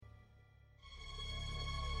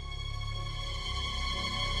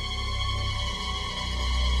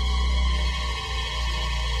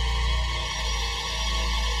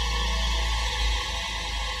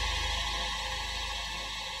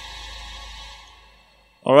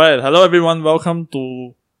Alright, hello everyone, welcome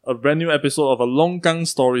to a brand new episode of A Longkang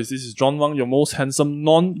Stories. This is John Wang, your most handsome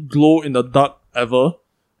non-glow-in-the-dark ever.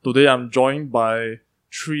 Today I'm joined by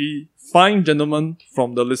three fine gentlemen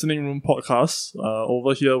from the Listening Room podcast.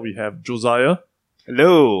 Over here we have Josiah.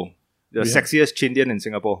 Hello, the sexiest Chindian in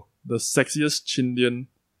Singapore. The sexiest Chindian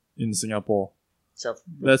in Singapore. So,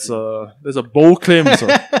 That's a bold claim,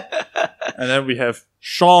 sir. And then we have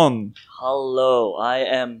Sean. hello, I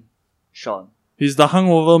am Sean. He's the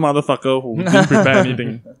hungover motherfucker who didn't prepare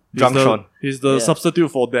anything. Drunk Sean. He's the Yeah. substitute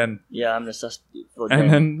for Dan. Yeah, I'm the substitute for And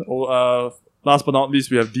Dan. then, last but not least,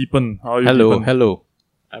 we have Deepan. How are you, Hello, Deepan? hello.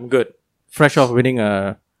 I'm good. Fresh off winning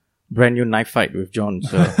a brand new knife fight with John.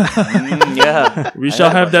 So Yeah. We I shall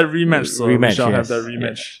know have about that rematch, sir. We Rematch, shall have yes. that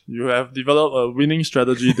rematch. You have developed a winning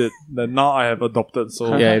strategy that now I have adopted.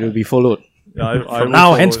 So yeah, it will be followed yeah, I from will now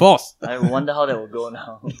follow it. henceforth. I wonder how that will go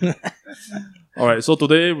now. Alright, so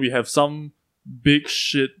today we have some big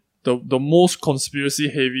shit. The most conspiracy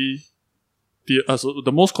heavy,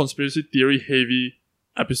 the most conspiracy theory heavy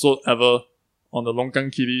episode ever on the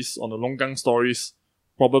Longkang Kiddies, on the Longkang Stories,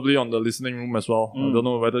 probably on the Listening Room as well. I don't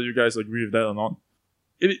know whether you guys agree with that or not.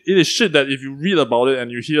 It is shit that if you read about it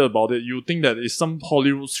and you hear about it, you think that it's some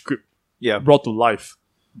Hollywood script Yeah. brought to life.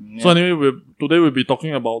 So anyway, today we'll be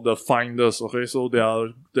talking about the Finders. Okay, so they are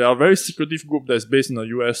a very secretive group that's based in the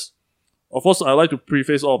US. Of course, I like to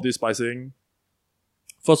preface all of this by saying,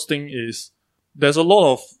 first thing is there's a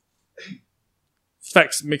lot of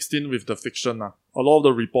facts mixed in with the fiction. A lot of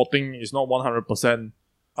the reporting is not 100%.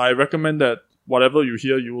 I recommend that whatever you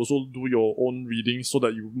hear, you also do your own reading so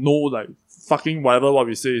that you know, like, fucking whatever what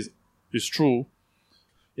we say is true.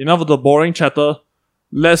 Enough of the boring chatter.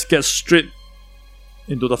 Let's get straight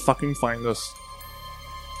into the fucking Finders.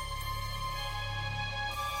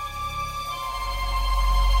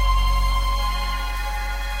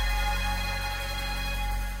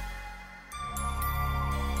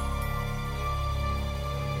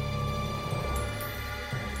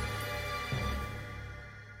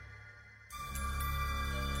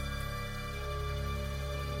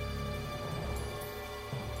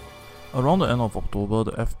 Around the end of October,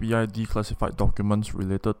 the FBI declassified documents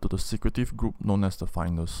related to the secretive group known as the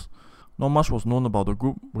Finders. Not much was known about the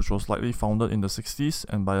group, which was likely founded in the 60s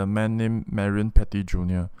and by a man named Marion Petty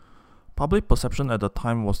Jr. Public perception at the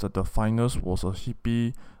time was that the Finders was a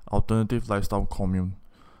hippie, alternative lifestyle commune.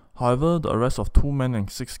 However, the arrest of 2 men and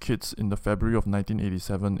 6 kids in the February of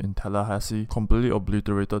 1987 in Tallahassee completely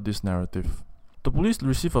obliterated this narrative. The police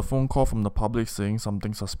received a phone call from the public saying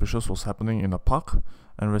something suspicious was happening in a park,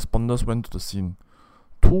 and responders went to the scene.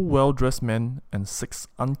 2 well-dressed men and 6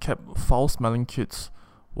 unkept, foul-smelling kids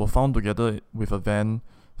were found together with a van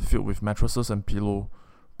filled with mattresses and pillows.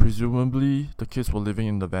 Presumably, the kids were living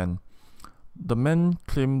in the van. The men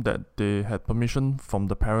claimed that they had permission from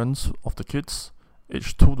the parents of the kids,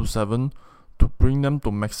 aged 2 to 7, to bring them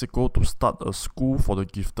to Mexico to start a school for the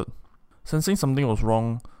gifted. Sensing something was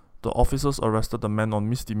wrong, the officers arrested the men on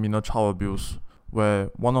misdemeanor child abuse,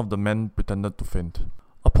 where one of the men pretended to faint.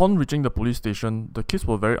 Upon reaching the police station, the kids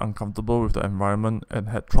were very uncomfortable with the environment and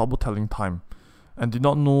had trouble telling time, and did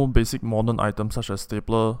not know basic modern items such as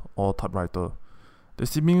stapler or typewriter. They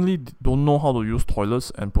seemingly don't know how to use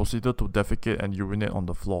toilets and proceeded to defecate and urinate on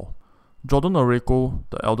the floor. Jordan Areco,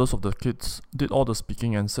 the eldest of the kids, did all the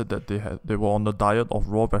speaking and said that they were on the diet of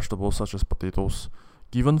raw vegetables such as potatoes,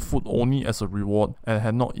 given food only as a reward, and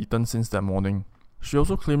had not eaten since that morning. She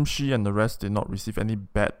also claimed she and the rest did not receive any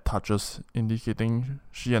bad touches, indicating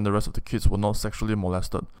she and the rest of the kids were not sexually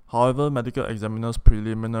molested. However, medical examiner's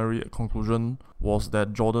preliminary conclusion was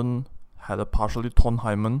that Jordan had a partially torn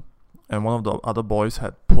hymen, and one of the other boys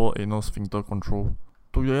had poor anal sphincter control.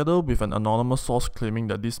 Together with an anonymous source claiming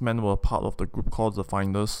that these men were part of the group called the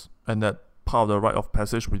Finders, and that part of the rite of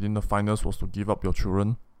passage within the Finders was to give up your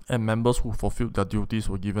children, and members who fulfilled their duties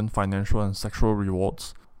were given financial and sexual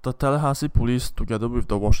rewards, the Tallahassee police, together with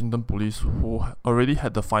the Washington police, who already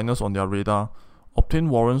had the Finders on their radar, obtained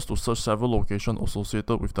warrants to search several locations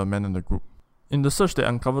associated with the men in the group. In the search, they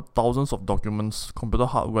uncovered thousands of documents, computer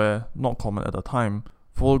hardware, not common at the time,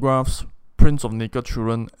 photographs, prints of naked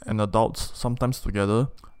children and adults, sometimes together,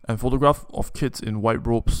 and photographs of kids in white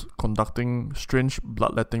robes conducting strange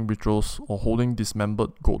bloodletting rituals or holding dismembered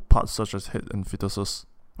goat parts such as head and fetuses,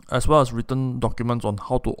 as well as written documents on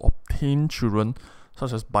how to obtain children,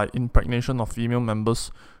 such as by impregnation of female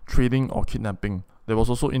members, trading or kidnapping. There was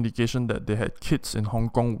also indication that they had kids in Hong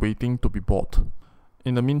Kong waiting to be bought.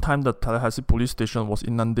 In the meantime, the Tallahassee police station was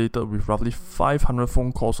inundated with roughly 500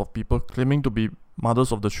 phone calls of people claiming to be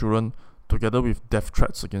mothers of the children, together with death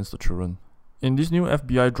threats against the children. In this new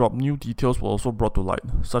FBI drop, new details were also brought to light,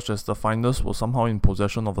 such as the finders were somehow in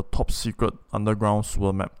possession of a top-secret underground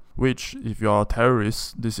sewer map, which, if you are a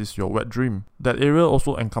terrorist, this is your wet dream. That area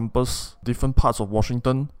also encompasses different parts of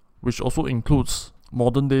Washington, which also includes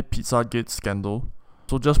modern-day Pizzagate scandal.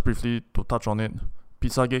 So just briefly to touch on it,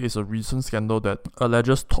 Pizzagate is a recent scandal that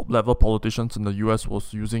alleges top-level politicians in the US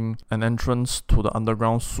was using an entrance to the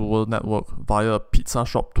underground sewer network via a pizza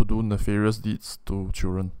shop to do nefarious deeds to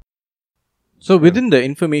children. So within the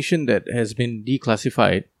information that has been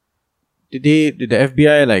declassified, did the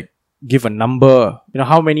FBI give a number?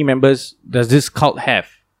 How many members does this cult have?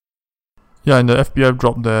 Yeah, in the FBI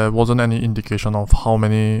drop, there wasn't any indication of how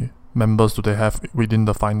many members do they have within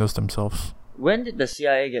the finders themselves. When did the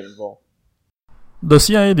CIA get involved? The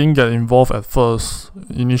CIA didn't get involved at first.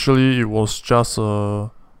 Initially, it was just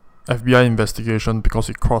a FBI investigation because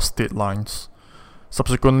it crossed state lines.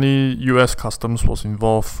 Subsequently, US Customs was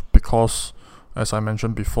involved because, as I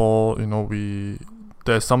mentioned before,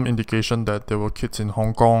 there's some indication that there were kids in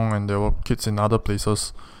Hong Kong and there were kids in other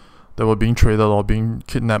places that were being traded or being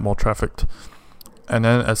kidnapped or trafficked. And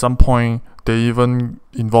then at some point, they even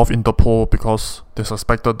involved Interpol because they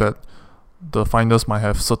suspected that the finders might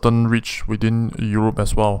have certain reach within Europe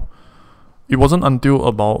as well. It wasn't until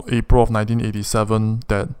about April of 1987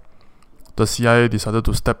 that the CIA decided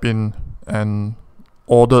to step in and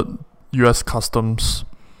ordered US Customs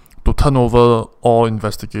to turn over all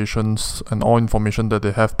investigations and all information that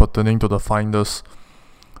they have pertaining to the finders,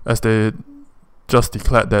 as they just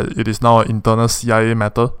declared that it is now an internal CIA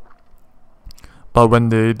matter. But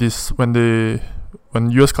when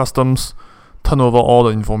US Customs turn over all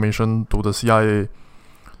the information to the CIA,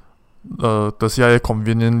 the CIA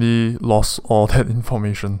conveniently lost all that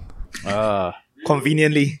information.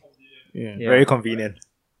 Conveniently. Yeah. Very convenient.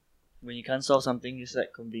 When you can't solve something, just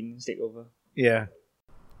let convenience take over. Yeah.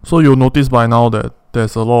 So you'll notice by now that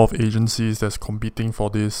there's a lot of agencies that's competing for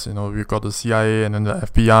this. We've got the CIA and then the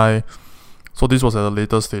FBI. So this was at a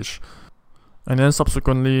later stage. And then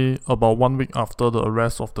subsequently, about 1 week after the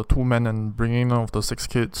arrest of the 2 men and bringing of the 6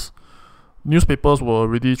 kids, newspapers were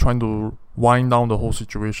already trying to wind down the whole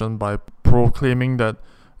situation by proclaiming that,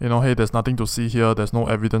 hey, there's nothing to see here, there's no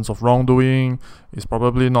evidence of wrongdoing, it's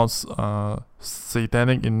probably not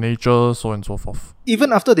satanic in nature, so on and so forth.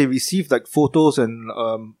 Even after they received photos and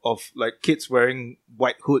of kids wearing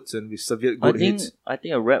white hoods and with severe goat heads. I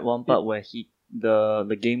think I read one part where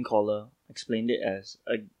the game caller explained it as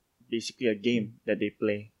basically a game that they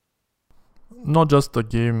play. Not just the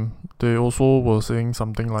game, they also were saying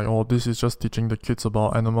something like, this is just teaching the kids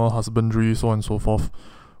about animal husbandry, so on and so forth,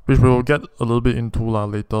 which we'll get a little bit into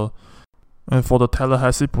later. And for the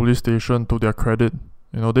Tallahassee police station, to their credit,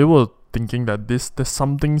 they were thinking that there's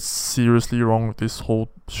something seriously wrong with this whole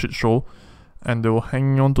shit show, and they were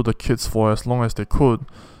hanging on to the kids for as long as they could.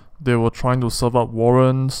 They were trying to serve up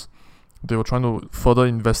warrants, they were trying to further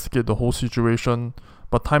investigate the whole situation,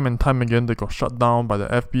 but time and time again they got shut down by the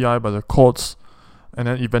FBI, by the courts, and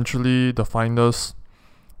then eventually the finders,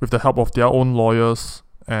 with the help of their own lawyers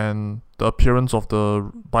and the appearance of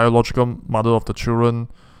the biological mother of the children,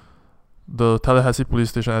 the Tallahassee police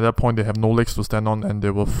station at that point, they have no legs to stand on, and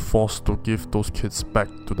they were forced to give those kids back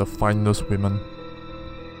to the finders women.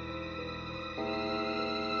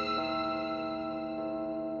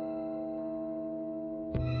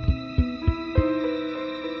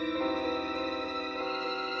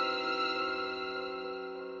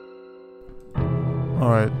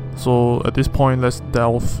 Alright, so at this point, let's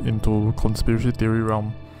delve into conspiracy theory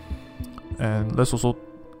realm, and let's also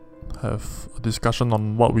have a discussion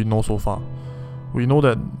on what we know so far. We know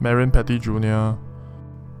that Marion Petty Jr.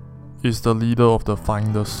 is the leader of the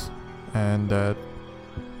Finders, and that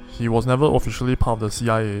he was never officially part of the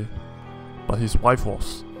CIA, but his wife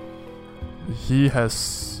was. He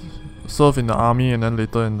has served in the army and then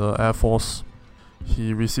later in the Air Force.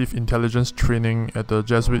 He received intelligence training at the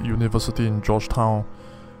Jesuit University in Georgetown,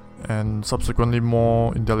 and subsequently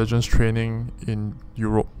more intelligence training in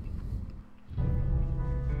Europe.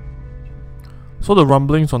 So the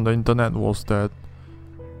rumblings on the internet was that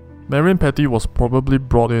Marion Petty was probably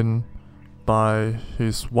brought in by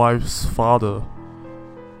his wife's father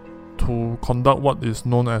to conduct what is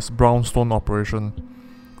known as Brownstone Operation.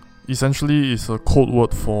 Essentially, it's a code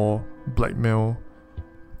word for blackmail.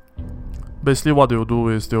 Basically what they'll do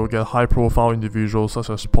is they'll get high profile individuals such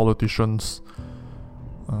as politicians.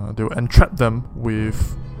 They'll entrap them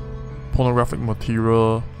with pornographic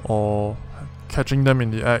material or catching them in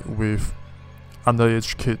the act with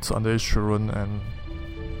underage kids, underage children, and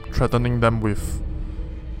threatening them with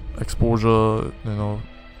exposure,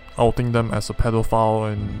 outing them as a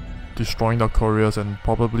pedophile and destroying their careers and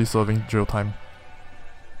probably serving jail time.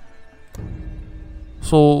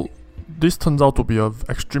 So this turns out to be an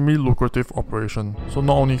extremely lucrative operation. So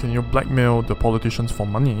not only can you blackmail the politicians for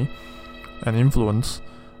money and influence,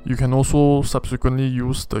 you can also subsequently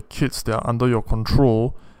use the kids that are under your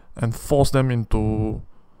control and force them into,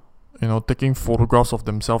 taking photographs of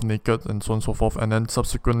themselves naked and so on and so forth, and then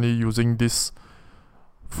subsequently using these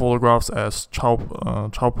photographs as child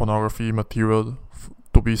pornography material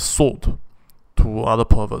to be sold to other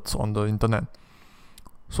perverts on the internet.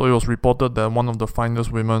 So it was reported that one of the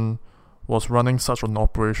finest women was running such an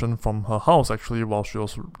operation from her house actually while she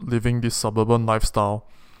was living this suburban lifestyle,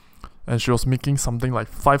 and she was making something like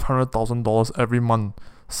 $500,000 every month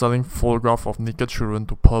selling photographs of naked children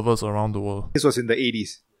to perverts around the world. This was in the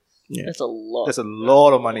 80s. Yeah. That's a lot. That's a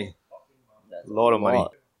lot of money. A lot of money.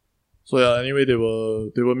 So yeah, anyway, they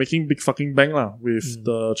were making big fucking bang lah with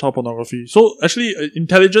the child pornography. So actually,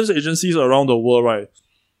 intelligence agencies around the world, right,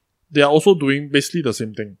 they are also doing basically the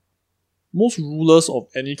same thing. Most rulers of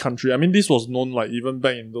any country, I mean, this was known like even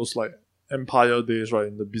back in those like empire days, right,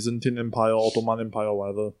 in the Byzantine Empire, Ottoman Empire,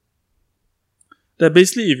 whatever. That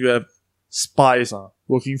basically, if you have spies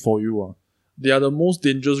working for you, they are the most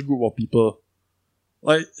dangerous group of people.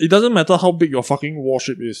 Like, it doesn't matter how big your fucking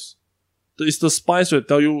warship is. It's the spies that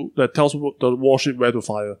tells the warship where to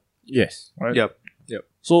fire. Yes. Right? Yep.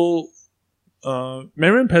 So,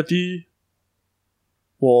 Marion Petty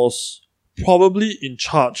was probably in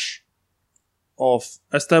charge of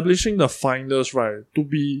establishing the finders, right, to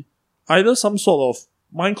be either some sort of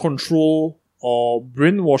mind control or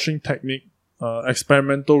brainwashing technique,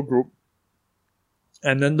 experimental group.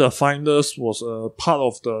 And then the finders was part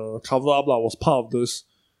of the cover-up, was part of this.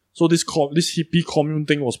 So this hippie commune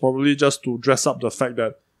thing was probably just to dress up the fact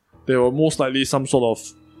that they were most likely some sort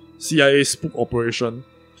of CIA spook operation.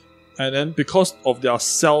 And then because of their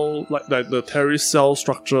cell, like the terrorist cell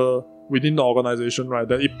structure within the organization, right,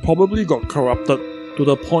 that it probably got corrupted to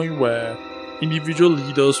the point where individual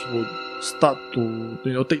leaders would start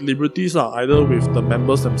to, take liberties, either with the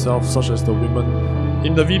members themselves, such as the women.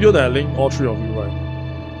 In the video that I linked all three of you,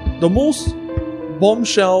 right, the most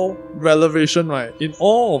bombshell revelation, right, in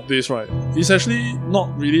all of this, right, is actually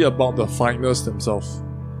not really about the finders themselves.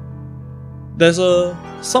 There's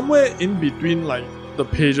somewhere in between, like, the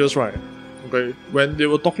pages, right, okay, when they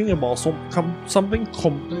were talking about something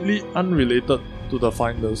completely unrelated to the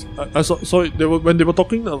finders. When they were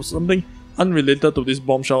talking about something unrelated to this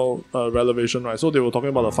bombshell revelation, right, so they were talking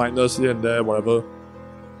about the finders here and there, whatever.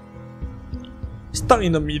 Stuck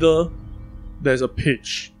in the middle, there's a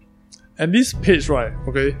page. And this page, right,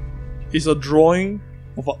 okay, is a drawing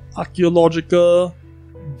of an archaeological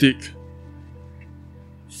dig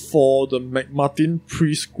for the McMartin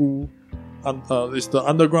Preschool. It's the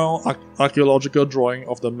underground archaeological drawing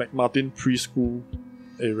of the McMartin Preschool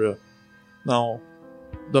area. Now,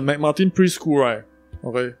 the McMartin Preschool, right,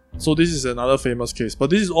 okay, so this is another famous case,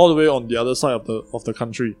 but this is all the way on the other side of the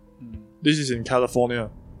country. This is in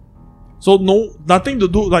California. So nothing to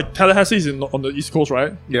do, like Tallahassee is on the East Coast,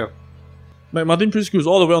 right? Yeah. McMartin Preschool is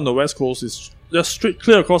all the way on the West Coast. It's just straight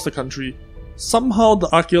clear across the country. Somehow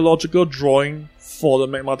the archaeological drawing for the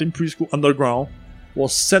McMartin Preschool underground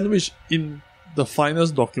was sandwiched in the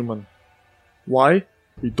finest document. Why?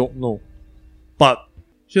 We don't know. But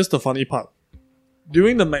here's the funny part.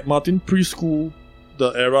 During the McMartin Preschool, the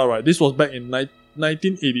era, right, this was back in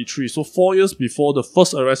 1983, so 4 years before the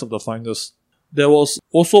first arrest of the finders. There was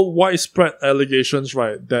also widespread allegations,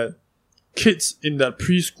 right, that kids in that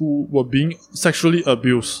preschool were being sexually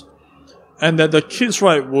abused. And that the kids,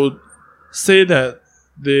 right, would say that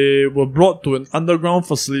they were brought to an underground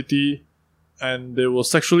facility and they were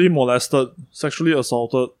sexually molested, sexually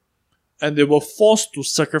assaulted, and they were forced to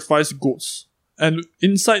sacrifice goats. And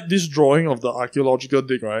inside this drawing of the archaeological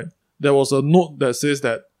dig, right, there was a note that says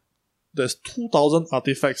that there's 2,000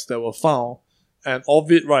 artifacts that were found, and of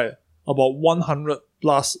it, right, about 100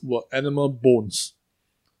 plus were animal bones.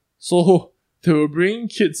 So they were bringing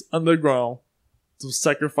kids underground to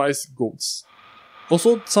sacrifice goats.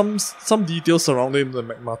 Also, some details surrounding the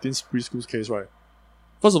McMartin Preschool's case, right?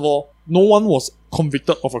 First of all, no one was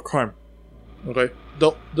convicted of a crime. Okay?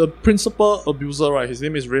 The principal abuser, right, his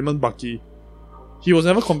name is Raymond Bucky. He was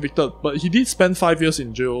never convicted, but he did spend 5 years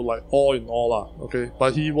in jail, like all in all, okay?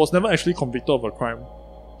 But he was never actually convicted of a crime.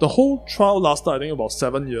 The whole trial lasted, I think, about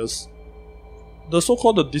 7 years. The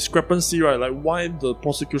so-called discrepancy, right, like why the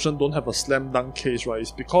prosecution don't have a slam dunk case, right,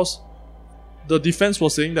 is because the defense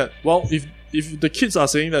was saying that, well, if the kids are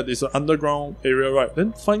saying that it's an underground area, right,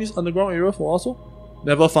 then find this underground area for us.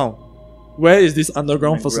 Never found. Where is this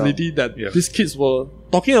underground facility that these kids were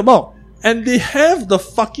talking about? And they have the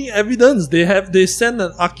fucking evidence. They sent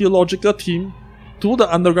an archaeological team to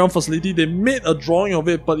the underground facility. They made a drawing of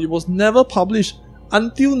it, but it was never published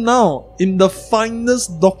until now in the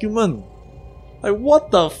finest document. Like,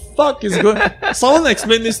 what the fuck is going? Someone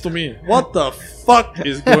explain this to me. What the fuck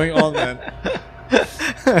is going on, man?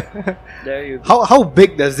 There you go. How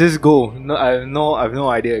big does this go? No, I have no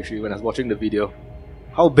idea actually. When I was watching the video,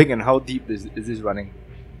 how big and how deep is this running?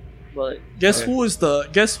 But Guess who is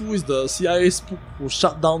the CIA spook who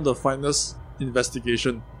shut down the finest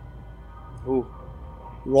investigation? Who?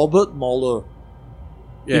 Robert Mueller.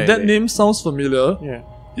 Yeah, If that name sounds familiar, Yeah.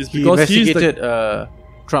 it's He because investigated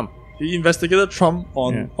Trump. he investigated Trump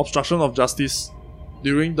on Yeah. obstruction of justice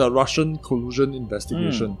during the Russian collusion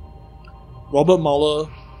investigation. Robert Mueller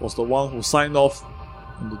was the one who signed off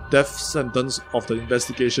on the death sentence of the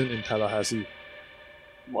investigation in Tallahassee.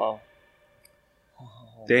 wow.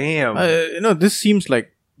 Damn. This seems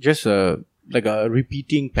like just a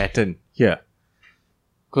repeating pattern here.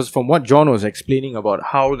 Because from what John was explaining about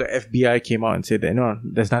how the FBI came out and said that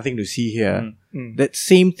there's nothing to see here, that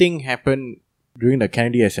same thing happened during the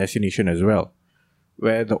Kennedy assassination as well,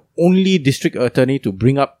 where the only district attorney to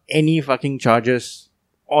bring up any fucking charges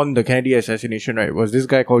on the Kennedy assassination, right, was this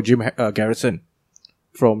guy called Jim Garrison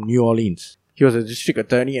from New Orleans. He was a district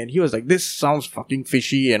attorney and he was like, this sounds fucking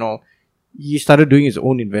fishy and all. He started doing his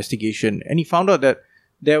own investigation and he found out that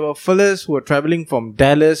there were fellas who were traveling from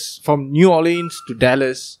New Orleans to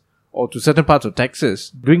Dallas or to certain parts of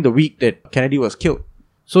Texas during the week that Kennedy was killed.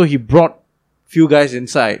 So he brought few guys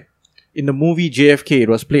inside. In the movie JFK, it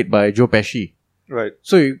was played by Joe Pesci. Right.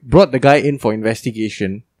 So he brought the guy in for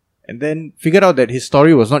investigation and then figured out that his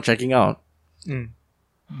story was not checking out.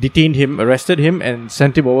 Detained him, arrested him and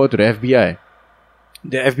sent him over to the FBI.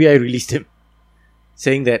 The FBI released him,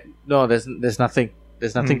 saying that no, there's nothing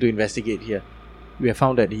to investigate here. We have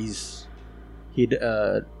found that he is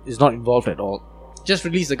not involved at all. Just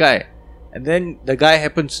release the guy. And then the guy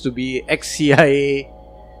happens to be ex-CIA.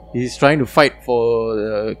 He's trying to fight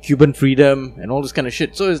for Cuban freedom and all this kind of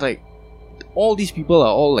shit. So it's like all these people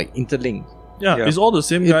are all like interlinked. Yeah, Yeah. it's all the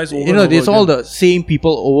same guys over You know, and over there's all again. the same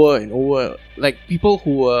people over and over. Like people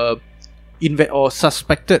who were or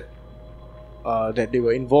suspected that they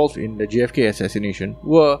were involved in the JFK assassination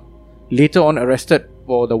were later on arrested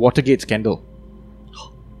for the Watergate scandal.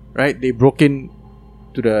 Right? They broke in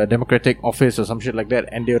to the Democratic office or some shit like that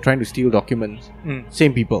and they were trying to steal documents.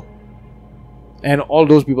 Same people. And all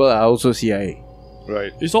those people are also CIA.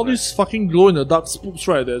 Right. It's all these fucking glow in the dark spooks,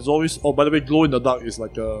 right? There's always. Oh, by the way, glow in the dark is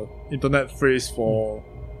like a internet phrase for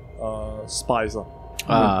spies. We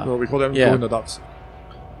call them yeah. glow in the darks.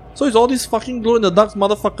 So it's all these fucking glow in the dark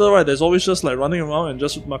motherfucker, right? There's always just like running around and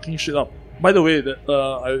just marking shit up. By the way,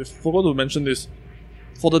 I forgot to mention this.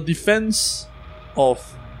 For the defense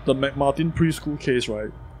of the McMartin preschool case, right?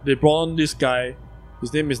 They brought on this guy.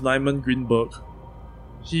 His name is Nyman Greenberg.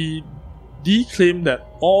 He claimed that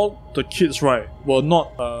all the kids, right, were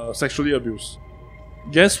not sexually abused.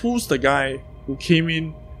 Guess who's the guy who came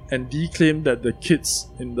in and declaimed that the kids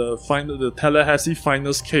in the Tallahassee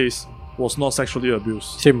finest case was not sexually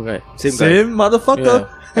abused? Same guy. Same motherfucker.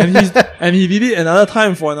 And he did it another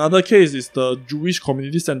time for another case. It's the Jewish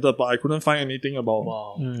Community Center, but I couldn't find anything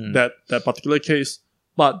about that particular case.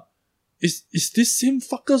 But it's these same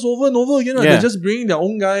fuckers over and over again. Right? Yeah. They're just bringing their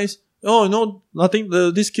own guys. Oh, nothing.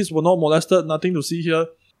 These kids were not molested. Nothing to see here.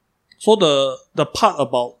 So the part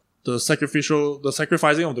about the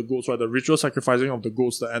sacrificing of the goats, right? The ritual sacrificing of the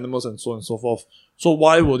goats, the animals, and so on and so forth. So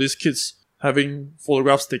why were these kids having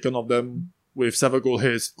photographs taken of them with severed goat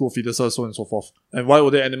heads, goat fetuses, so on and so forth? And why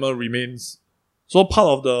were there animal remains? So part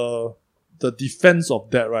of the defense of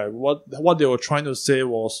that, right? What they were trying to say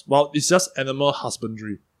was, well, it's just animal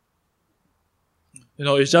husbandry.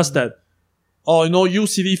 It's just that, you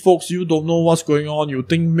city folks, you don't know what's going on. You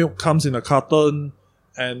think milk comes in a carton,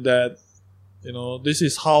 and that, this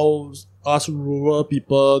is how us rural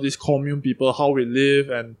people, these commune people, how we live,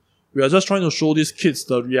 and we are just trying to show these kids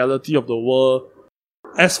the reality of the world.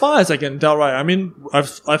 As far as I can tell, right? I mean,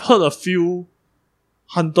 I've heard a few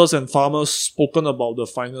hunters and farmers spoken about the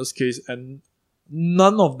finest case, and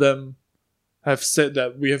none of them have said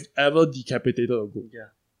that we have ever decapitated a goat. Yeah.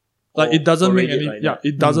 Like it doesn't make any. Like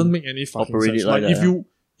it doesn't make any fucking Operate sense. it like Like that,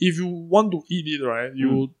 if you want to eat it, right?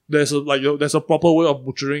 There's a proper way of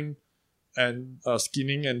butchering and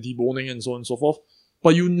skinning and deboning and so on and so forth.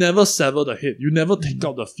 But you never sever the head. You never take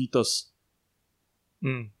out the fetus.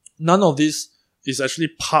 None of this is actually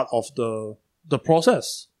part of the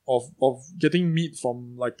process of getting meat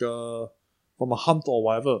from from a hunt or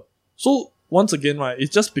whatever. So once again, right,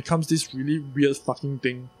 it just becomes this really weird fucking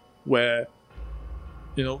thing where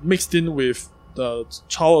mixed in with the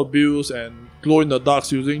child abuse and glow in the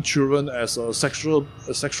darks, using children as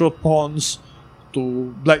sexual pawns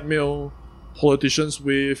to blackmail politicians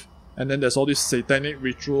with, and then there's all this satanic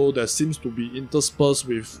ritual that seems to be interspersed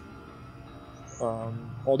with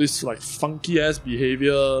all this like funky ass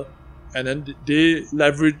behavior, and then they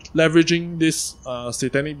leveraging this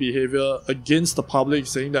satanic behavior against the public,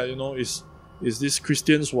 saying that is these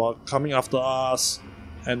Christians who are coming after us,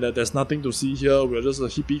 and that there's nothing to see here. We're just a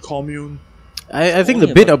hippie commune. I think the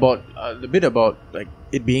bit about like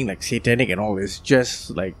it being like satanic and all is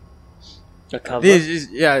just like A cover.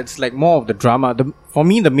 it's like more of the drama. For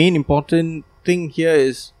me, the main important thing here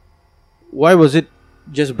is why was it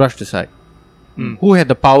just brushed aside? Who had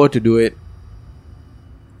the power to do it?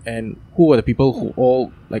 And who were the people who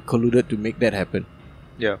all like colluded to make that happen?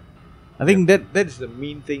 Yeah. I think that is the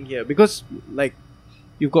main thing here, because like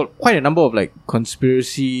you've got quite a number of like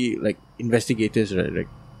conspiracy like investigators, right? Like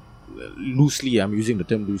loosely, I'm using the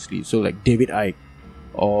term loosely. So like David Icke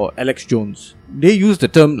or Alex Jones, they use the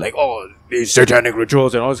term like, oh, these satanic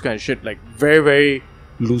rituals and all this kind of shit, like very, very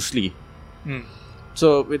loosely.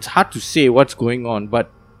 So it's hard to say what's going on, but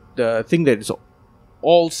the thing that is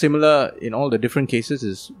all similar in all the different cases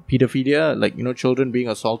is pedophilia, like children being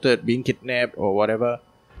assaulted, being kidnapped or whatever,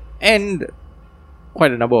 and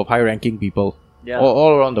quite a number of high-ranking people all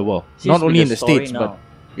around the world. Seems Not to only be in the the story States, now.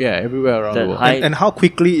 but everywhere around That the world. high- And how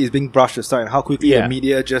quickly is being brushed aside, and how quickly Yeah. the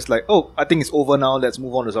media just like, oh, I think it's over now, let's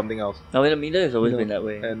move on to something else. I mean, the media has always You know, been that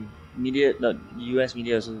way. And Media, the US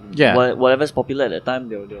media, also, Yeah. whatever's popular at the time,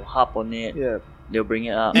 they'll harp on it. yeah, They'll bring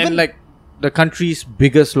it up. And like the country's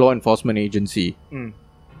biggest law enforcement agency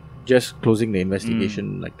just closing the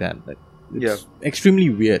investigation like that. Like, it's extremely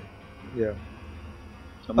weird. yeah.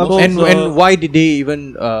 So and the- why did they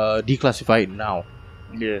even declassify it now?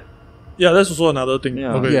 Yeah. Yeah, that's also another thing.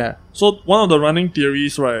 Yeah. Okay. Yeah. So one of the running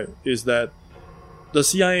theories, right, is that the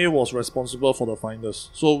CIA was responsible for the finders.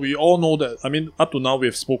 So we all know that. I mean, up to now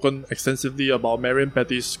we've spoken extensively about Marion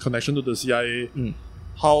Petty's connection to the CIA,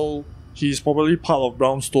 how he's probably part of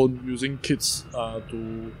Brownstone using kids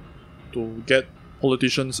to get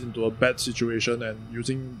politicians into a bad situation and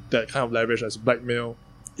using that kind of leverage as blackmail.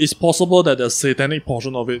 It's possible that the satanic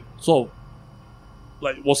portion of it sort of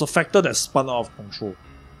like was a factor that spun out of control.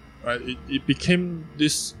 Right? It became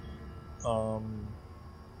this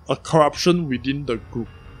a corruption within the group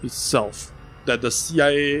itself that the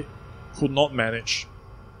CIA could not manage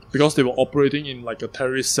because they were operating in like a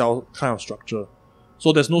terrorist cell kind of structure.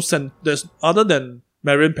 So there's there's other than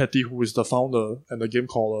Marion Petty, who is the founder and the game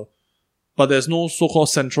caller, but there's no so-called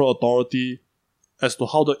central authority as to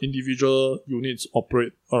how the individual units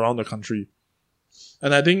operate around the country.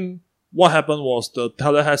 And I think what happened was the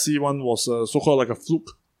Tallahassee one was so-called like a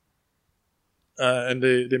fluke. And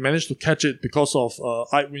they managed to catch it because of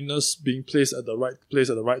eyewitness being placed at the right place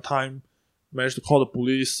at the right time. Managed to call the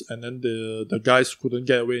police, and then the guys couldn't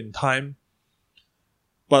get away in time.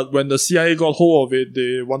 But when the CIA got hold of it,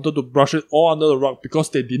 they wanted to brush it all under the rug because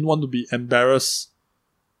they didn't want to be embarrassed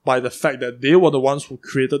by the fact that they were the ones who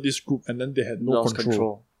created this group, and then they had no Lost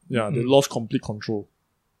control. Yeah, they lost complete control.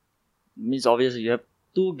 It means obviously you have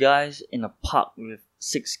two guys in a park with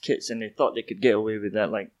 6 kids, and they thought they could get away with that,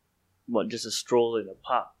 like, what, just a stroll in the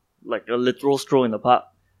park, like a literal stroll in the park.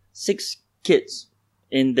 6 kids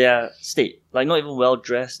in their state, like not even well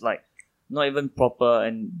dressed, like not even proper,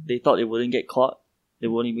 and they thought they wouldn't get caught. They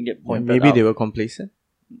won't even get pointed Maybe out. they were complacent.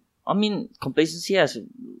 I mean, complacency has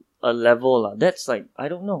a level lah. That's like, I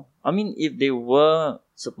don't know. I mean, if they were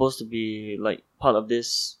supposed to be like part of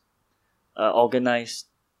this organized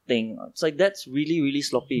thing, it's like that's really, really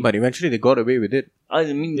sloppy. But eventually they got away with it.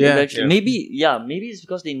 I mean, Yeah. eventually, maybe it's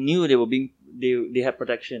because they knew they were they had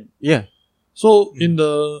protection. Yeah. So in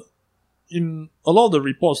a lot of the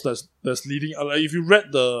reports that's leading, like if you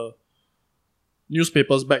read the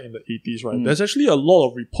newspapers back in the 80s, right, there's actually a lot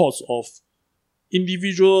of reports of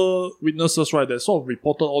individual witnesses, right, that sort of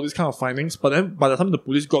reported all these kind of findings, but then by the time the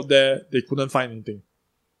police got there, they couldn't find anything.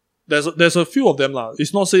 There's a few of them lah.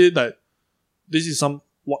 It's not saying that this is some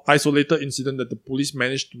isolated incident that the police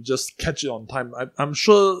managed to just catch it on time. I'm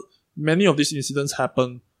sure many of these incidents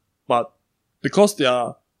happen, but because they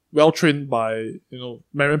are well trained by,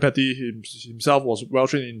 Marion Petty himself was well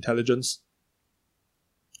trained in intelligence,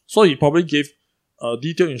 so he probably gave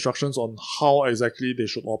detailed instructions on how exactly they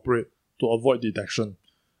should operate to avoid detection.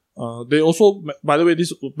 They also, by the way,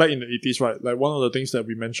 this back in the 80s, right? Like one of the things that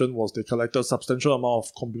we mentioned was they collected substantial amount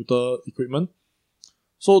of computer equipment.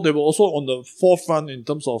 So they were also on the forefront in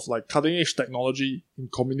terms of like cutting edge technology in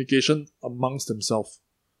communication amongst themselves.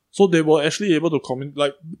 So they were actually able to communicate.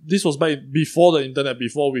 Like this was before the internet,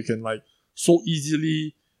 before we can like so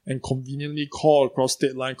easily and conveniently call across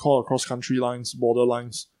state line, call across country lines, border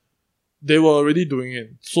lines. They were already doing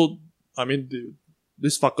it. So, I mean,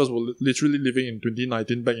 these fuckers were literally living in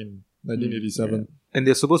 2019 back in 1987. And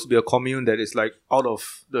they're supposed to be a commune that is like out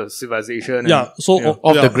of the civilization. Yeah, so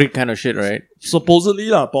Off the grid kind of shit, right? supposedly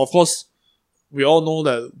lah, but of course, we all know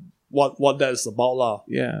that what that is about lah.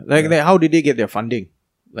 Yeah. Like how did they get their funding?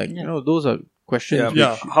 Like, those are questions.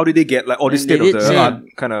 Yeah. How did they get like all this And state they of did the say- art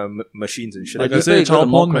kind of machines and shit? Like The I say, deeper you go, child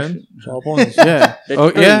the more porn, man. question- Child porn is Yeah. The Oh,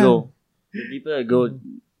 deeper yeah. you go, the deeper you go,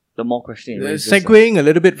 the more question it raises. Segueing a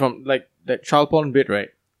little bit from like that child porn bit, right?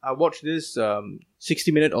 I watched this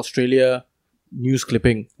 60-minute Australia news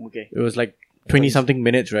clipping. Okay. It was like 20-something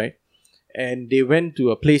minutes, right? And they went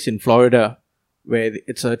to a place in Florida where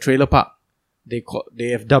it's a trailer park. They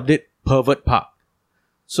have dubbed it Pervert Park.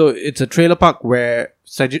 So it's a trailer park where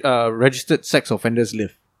registered sex offenders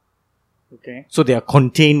live. Okay. So they are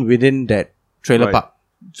contained within that trailer Right. park.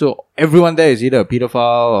 So everyone there is either a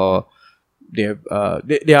pedophile or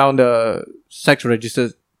they are on the sex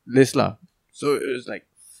register list lah. So it was like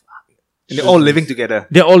And they're all living together.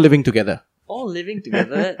 they're all living together. All living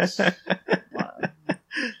together. That's, wow.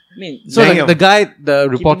 I mean, So like Damn. the in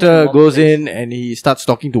reporter one goes place. in and he starts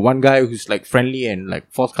talking to one guy who's like friendly and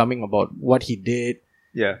like forthcoming about what he did.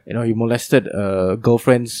 Yeah. You know, he molested a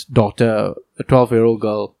girlfriend's daughter, a 12-year-old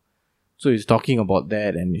girl. So he's talking about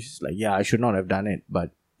that and he's like, yeah, I should not have done it.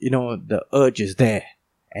 But, you know, the urge is there.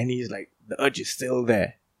 And he's like, the urge is still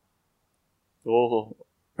there. oh,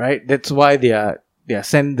 Right? That's why they are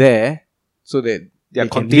sent there so that They are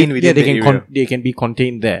can contained live- within they the can area. they can be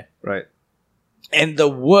contained there. Right. And the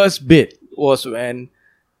worst bit was when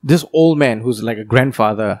this old man, who's like a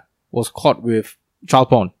grandfather, was caught with child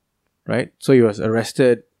porn, right? So he was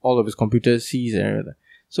arrested, all of his computers seized and everything.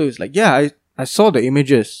 So he's like, yeah, I saw the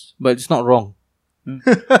images, but it's not wrong.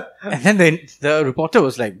 And then the reporter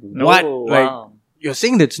was like, what? Oh, Like, wow. you're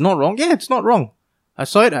saying that it's not wrong? Yeah, it's not wrong. I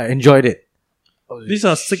saw it, I enjoyed it. These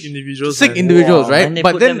are sick individuals. Sick man. individuals, right? And they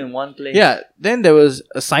But put then- them in one place. Yeah, then there was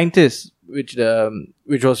a scientist which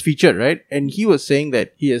was featured, right? And he was saying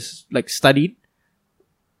that he has like studied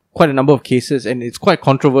quite a number of cases, and it's quite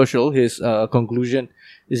controversial. His conclusion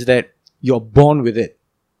is that you're born with it.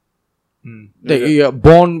 That you're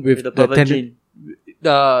born with With the the pervert tendency, gene.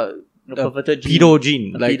 the The perverted gene. pedo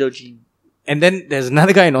gene. The Like, pedo gene. and then there's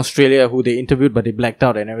another guy in Australia who they interviewed, but they blacked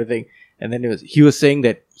out and everything. And then he was saying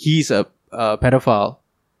that he's a pedophile,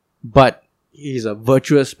 but he's a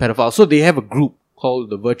virtuous pedophile. So they have a group called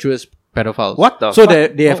the Virtuous Pedophiles. What the So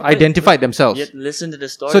fuck? they have Oh, wait. identified themselves. You have to listen to the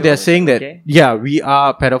story. So they're of it, saying that, okay? yeah, we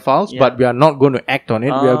are pedophiles, Yeah. but we are not going to act on it.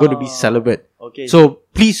 We are going to be Ah. celibate. Okay. So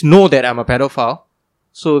please know that I'm a pedophile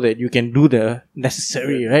so that you can do the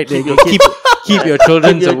necessary, right? That you keep your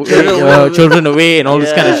children Keep your away, children away. children away and all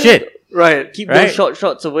this kind of Yeah. shit. Right. keep right? those short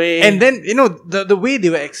shots away. And then, you know, the way they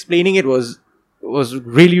were explaining it was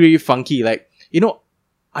really, really funky. Like, you know,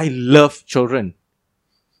 I love children.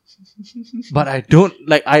 But I don't,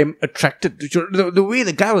 like, I'm attracted to children. The way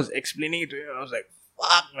the guy was explaining it to me, I was like,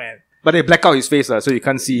 fuck, man. But they black out his face, so you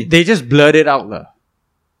can't see. They just blurred it out.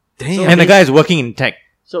 Damn. And the guy is working in tech.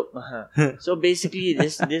 So, so basically,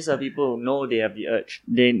 these are people who know they have the urge.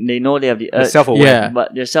 They know they have the urge, Self-aware. Yeah.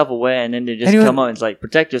 but they're self-aware, and then they just Anyone- come out and it's like,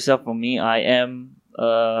 protect yourself from me. I am,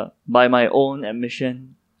 by my own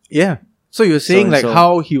admission. Yeah. So you're saying and like so.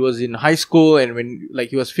 how he was in high school and when like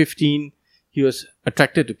he was 15, he was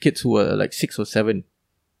attracted to kids who were like 6 or 7.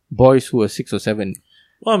 Boys who were 6 or 7.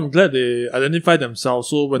 Well, I'm glad they identify themselves.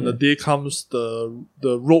 So when the day comes, the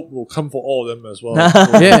rope will come for all of them as well.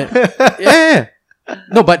 Yeah. Yeah.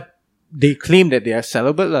 No, but they claim that they are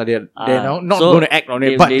celibate. They're not so going to act on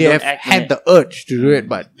it. they- But they they don't have act on had it. the urge to do it.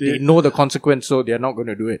 But They- they know the consequence, so they're not going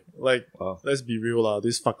to do it. Like, let's be real, lah.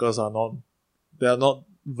 These fuckers they are not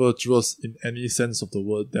virtuous in any sense of the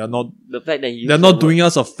word. They are not. The fact that you They're not doing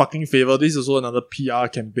us a fucking favor. This is also another PR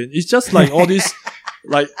campaign. It's just like all these,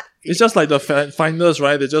 like it's just like the finders,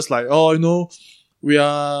 right? They're just like, oh, you know,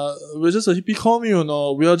 we're just a hippie commune, you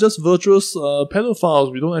know. We are just virtuous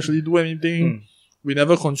pedophiles. We don't actually do anything. We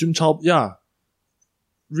never consume child. Yeah,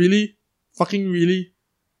 really, fucking really.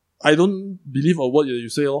 I don't believe a word that you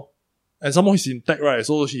say, oh. And somehow he's in tech, right?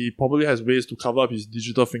 So he probably has ways to cover up his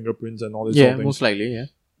digital fingerprints and all this sort Yeah, of things. most likely, yeah.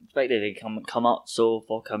 The fact that they come out so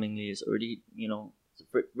forthcomingly is already, it's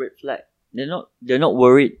a red flag. They're not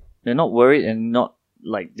worried. They're not worried and not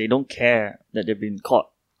like they don't care that they've been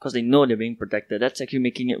caught because they know they're being protected. That's actually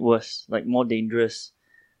making it worse, like more dangerous.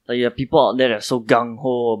 Like you have people out there that are so gung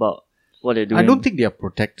ho about what they're doing. I don't think they are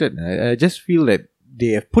protected. I just feel that they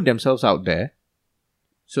have put themselves out there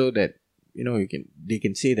so that, they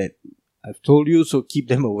can say that I've told you, so keep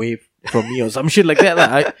them away from me or some shit like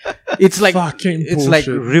that. It's like Fucking it's like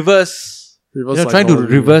bullshit. reverse. Reverse Trying to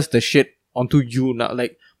psychology. reverse the shit onto you now.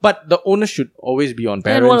 Like, but the onus should always be on And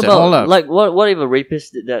parents what and all about, that. like, what if a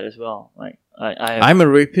rapist did that as well? Like, I have, I'm a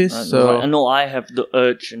rapist, so I know I have the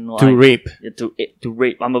urge to rape. to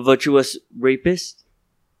rape. I'm a virtuous rapist.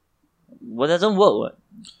 What doesn't work? What?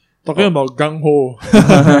 Talking about gung ho.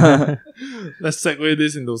 Let's segue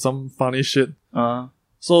this into some funny shit.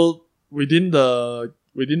 So within the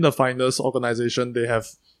Finders organization, they have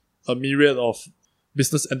a myriad of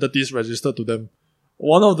business entities registered to them.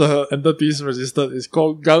 One of the entities registered is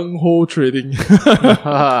called Gung Ho Trading.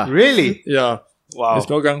 Really? Yeah, Wow. it's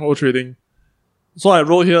called Gung Ho Trading. So I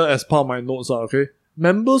wrote here as part of my notes, okay?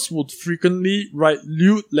 Members would frequently write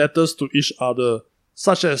lewd letters to each other,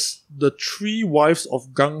 such as the 3 wives of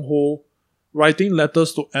Gung Ho writing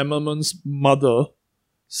letters to Emmerman's mother,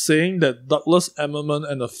 saying that Douglas Emmerman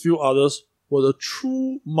and a few others were the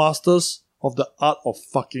true masters of the art of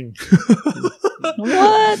fucking.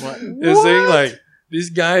 What? It's saying like, these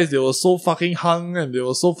guys, they were so fucking hung and they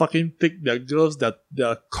were so fucking thick, their gloves,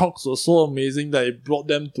 their cocks were so amazing that it brought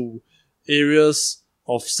them to areas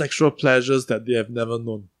of sexual pleasures that they have never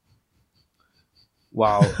known.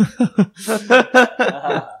 Wow.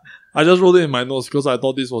 I just wrote it in my notes because I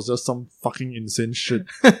thought this was just some fucking insane shit.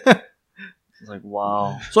 It's like,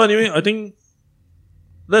 wow. So anyway, I think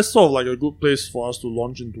that's sort of like a good place for us to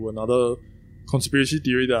launch into another conspiracy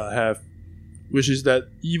theory that I have, which is that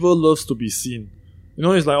evil loves to be seen. You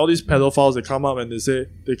know, it's like all these pedophiles, they come up and they say,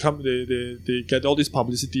 they get all this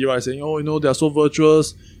publicity, right, saying, oh, you know, they're so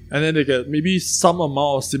virtuous, and then they get maybe some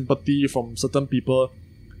amount of sympathy from certain people.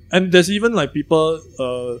 And there's even like people,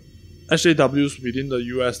 SJWs within the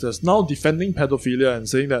US that's now defending pedophilia and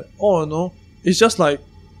saying that, oh, no, it's just like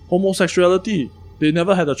homosexuality. They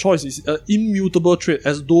never had a choice. It's an immutable trait,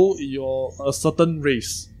 as though you're a certain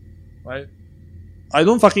race, right? I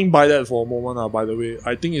don't fucking buy that for a moment, by the way.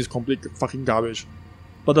 I think it's complete fucking garbage.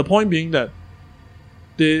 But the point being that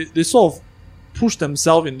they sort of push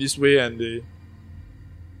themselves in this way and they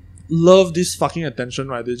love this fucking attention,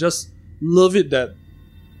 right? They just love it that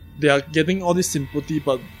they are getting all this sympathy,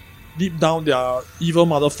 but deep down they are evil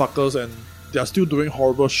motherfuckers and they are still doing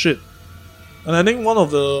horrible shit. And I think one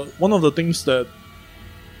of the things that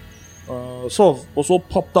sort of also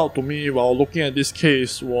popped out to me while looking at this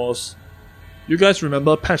case was, you guys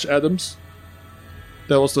remember Patch Adams?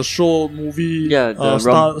 There was the show movie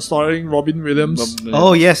starring Robin Williams.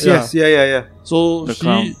 Oh, yes. Yeah. So The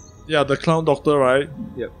clown. the clown doctor, right?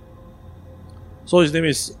 Yep. So his name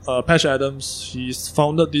is Patch Adams. He's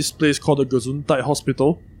founded this place called the Gesundheit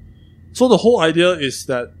Hospital. So the whole idea is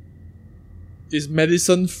that it's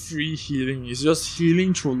medicine-free healing. It's just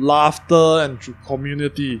healing through laughter and through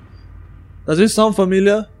community. Does it sound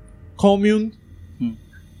familiar? Commune?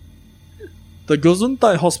 The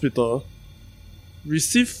Gesundheit Hospital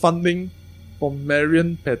received funding from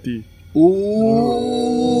Marion Petty.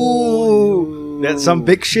 Ooh. That's some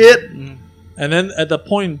big shit. And then at the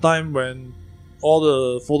point in time when all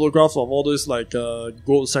the photographs of all this like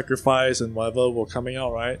goat sacrifice and whatever were coming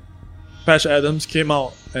out, right? Patch Adams came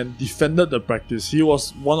out and defended the practice. He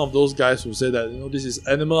was one of those guys who said that, you know, this is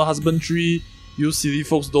animal husbandry. You silly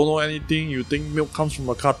folks don't know anything. You think milk comes from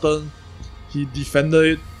a carton. He defended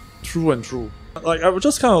it through and through. Like, I was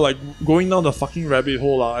just kind of like going down the fucking rabbit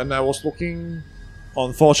hole, and I was looking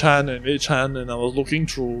on 4chan and 8chan, and I was looking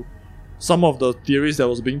through some of the theories that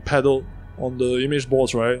was being peddled on the image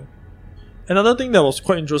boards, right? Another thing that was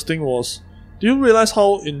quite interesting was, do you realize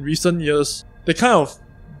how in recent years they kind of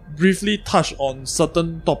briefly touch on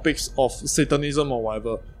certain topics of Satanism or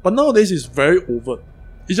whatever, but nowadays it's very overt.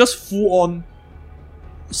 It's just full on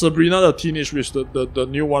Sabrina the Teenage Witch, the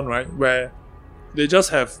new one, right? Where they just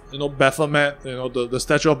have, you know, Baphomet, you know, the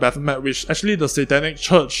statue of Baphomet, which actually the Satanic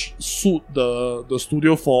Church sued the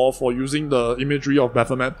studio for using the imagery of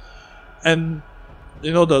Baphomet. And,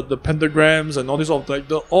 you know, the pentagrams and all this of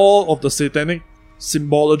like all of the satanic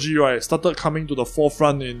symbology, right, started coming to the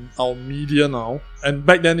forefront in our media now. And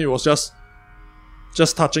back then it was just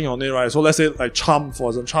touching on it, right? So let's say like Charm, for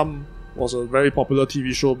example. Charm was a very popular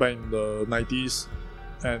TV show back in the 90s.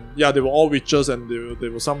 And yeah, they were all witches and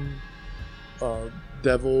there were some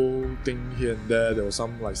devil thing here and there. There was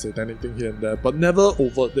some like satanic thing here and there, but never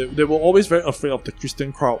overt. They were always very afraid of the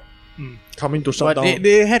Christian crowd coming to shut down.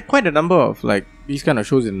 They had quite a number of like these kind of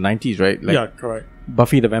shows in the 90s, right? Like yeah, correct.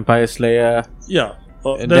 Buffy the Vampire Slayer. Yeah,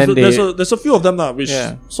 And there's then a few of them now which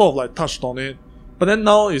Yeah. sort of like touched on it, but then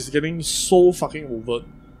now it's getting so fucking overt,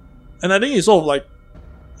 and I think it's sort of like,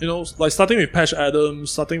 you know, like starting with Patch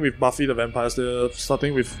Adams, starting with Buffy the Vampire Slayer,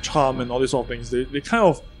 starting with Charm and all these sort of things. They kind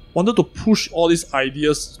of wanted to push all these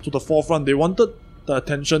ideas to the forefront. They wanted the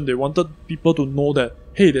attention. They wanted people to know that,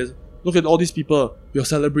 hey, look at all these people. You're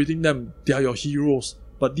celebrating them. They are your heroes.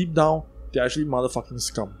 But deep down, they're actually motherfucking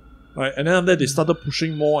scum. Right? And then after that, they started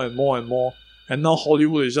pushing more and more and more. And now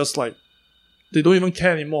Hollywood is just like, they don't even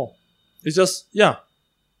care anymore. It's just,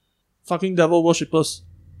 fucking devil worshippers.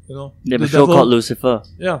 You know? They have a show called Lucifer.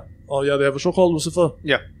 Yeah. Oh yeah, they have a show called Lucifer.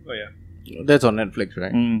 Yeah. Oh yeah. That's on Netflix,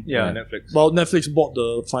 right? Yeah, Netflix. Well, Netflix bought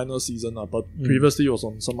the final season, but previously it was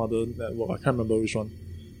on some other network. I can't remember which one.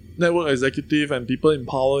 Network executive and people in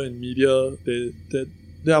power in media,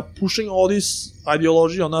 they are pushing all this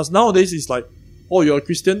ideology on us. Nowadays, it's like, oh, you're a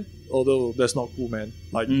Christian? Although that's not cool, man.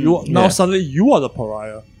 Like now suddenly you are the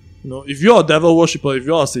pariah. You know, if you're a devil worshipper, if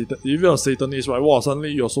you're a Satanist, right? Wow,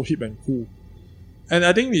 suddenly you're so hip and cool. And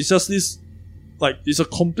I think it's just this, like, it's a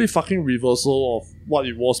complete fucking reversal of what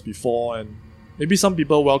it was before. And maybe some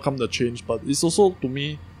people welcome the change, but it's also, to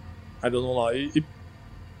me, I don't know, like,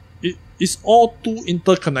 it's all too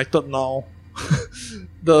interconnected now.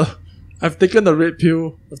 I've taken the red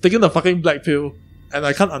pill, I've taken the fucking black pill, and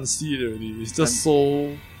I can't unsee it already. It's just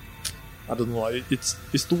so, I don't know, it's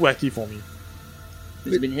too wacky for me.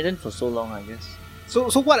 It's been hidden for so long, I guess. So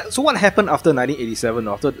what happened after 1987?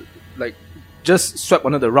 After like just swept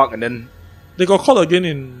under the rug and then they got caught again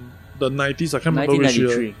in the 90s. I can't remember which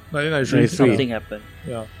year. 1993. Something happened.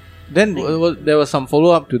 Yeah. Then there was some follow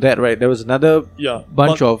up to that, right? There was another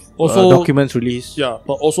bunch of documents released. Yeah,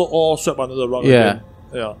 but also all swept under the rug again.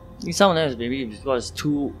 Yeah. I think some of them is maybe because it's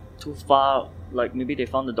too far. Like maybe they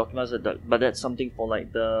found the documents, but that's something for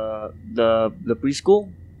like the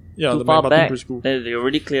preschool. Yeah, too the far back. Preschool. They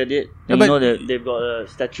already cleared it. Yeah, you know that they've got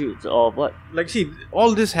statutes of what? Like, see,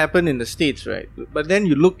 all this happened in the States, right? But then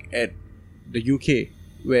you look at the UK,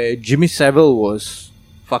 where Jimmy Savile was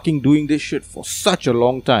fucking doing this shit for such a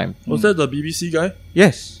long time. Was that the BBC guy?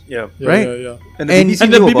 Yes. yeah. Right? Yeah. And the And- BBC,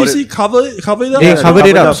 And the knew about BBC it. covered it up. They covered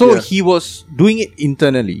it up. up, So yeah. he was doing it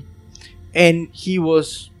internally. And he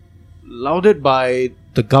was lauded by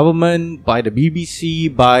the government, by the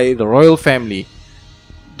BBC, by the royal family.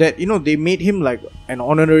 That, you know, they made him like an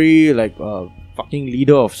honorary, like, fucking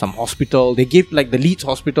leader of some hospital. They gave like the Leeds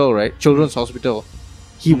Hospital, right? Children's Hospital.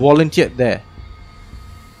 He volunteered there.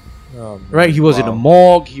 Right? He was in a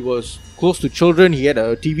morgue. He was close to children. He had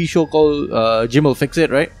a TV show called Jim Will Fix It,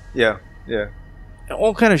 right? Yeah. And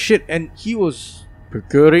all kind of shit. And he was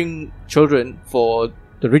procuring children for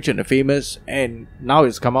the rich and the famous. And now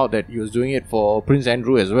it's come out that he was doing it for Prince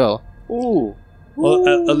Andrew as well. Ooh.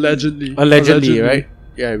 Allegedly, right?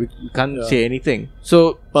 Yeah, we can't say anything.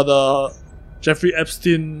 So, But Jeffrey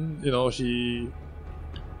Epstein, you know, he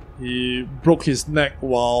broke his neck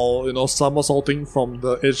while, you know, somersaulting from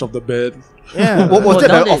the edge of the bed. yeah. What was Oh, that?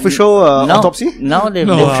 now The they- official now, autopsy? Now they've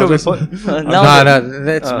No, they've- Official report. now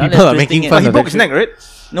that's now people they're are making twisting fun it. He of broke that his shit. neck, right?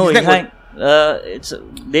 No, His in neck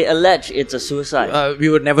fact, they allege it's a suicide. We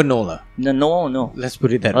would never know, lah. No one will know. Let's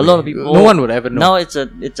put it that A way. lot of people. No one would ever know. Now it's a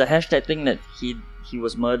hashtag thing that he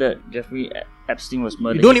was murdered. Jeffrey Epstein was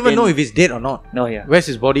murdered. You don't even know if he's dead or not. No, yeah. Where's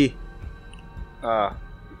his body? Yeah,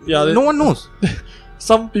 No one knows.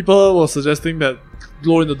 some people were suggesting that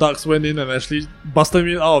Glow in the Darks went in and actually busted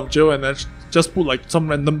him out of jail and just put like some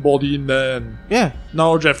random body in there, and Yeah.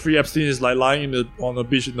 now Jeffrey Epstein is like lying on the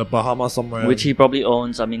beach in the Bahamas somewhere. Which he probably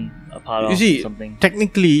owns. I mean, a part You of see, something.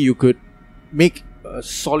 technically, you could make a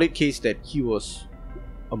solid case that he was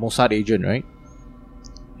a Mossad agent, right?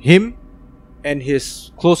 Him and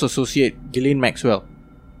his close associate, Ghislaine Maxwell,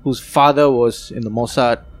 whose father was in the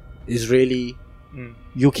Mossad, Israeli,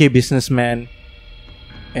 UK businessman,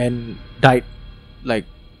 and died, like,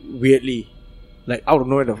 weirdly. Like, out of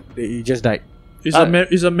nowhere, he just died. It's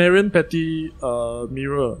a Marion Petty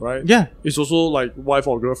mirror, right? Yeah. It's also like wife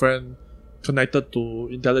or girlfriend connected to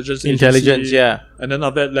intelligence Intelligence, agency, yeah. and then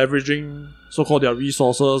after that leveraging so-called their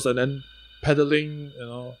resources, and then peddling, you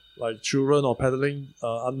know, like children or peddling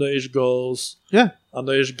underage girls,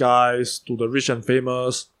 underage guys to the rich and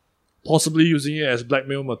famous, possibly using it as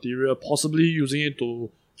blackmail material, possibly using it to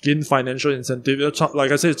gain financial incentive.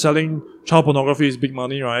 Like I said, selling child pornography is big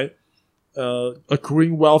money, right?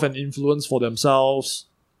 Accruing wealth and influence for themselves.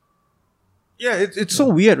 Yeah, it's so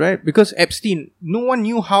weird, right? Because Epstein, no one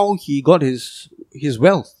knew how he got his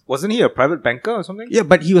wealth. Wasn't he a private banker or something? Yeah,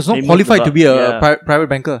 but he was not He moved qualified to be a about, private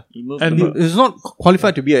banker. He moved And He about. was not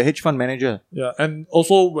qualified to be a hedge fund manager. Yeah, and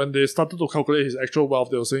also when they started to calculate his actual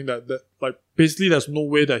wealth, they were saying that like basically there's no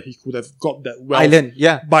way that he could have got that wealth Island,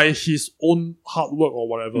 yeah. by his own hard work or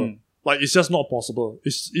whatever. Like it's just not possible.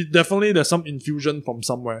 It definitely there's some infusion from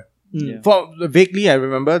somewhere. Yeah. For vaguely, I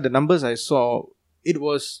remember the numbers I saw. It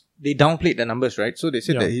was they downplayed the numbers, right? So they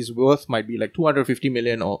said Yeah. that his worth might be like 250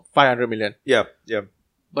 million or 500 million. Yeah, yeah.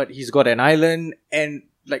 But he's got an island, and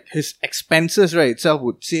like his expenses, right, itself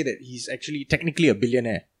would say that he's actually technically a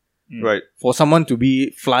billionaire. Right. For someone to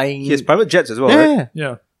be flying. He has private jets as well, yeah, right?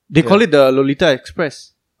 Yeah. They call it the Lolita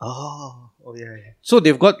Express. Oh, yeah, yeah. So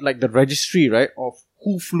they've got like the registry, right, of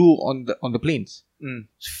who flew on the planes. Mm.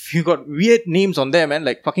 So you got weird names on there, man,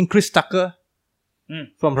 like fucking Chris Tucker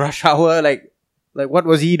from Rush Hour. Like what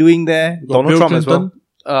was he doing there? Donald Bill Trump as well.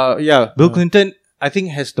 Clinton. Bill Clinton, I think,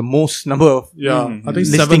 has the most number of Yeah. I think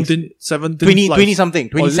Listings. 17 20 flights. something,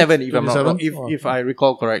 Oh, is it 27 if I'm not wrong, 27? if I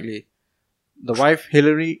recall correctly. The wife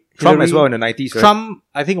Hillary Trump as well in the 90s, right? Trump,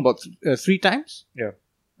 I think about 3 times. Yeah.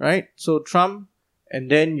 Right? So Trump,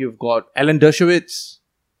 and then you've got Alan Dershowitz,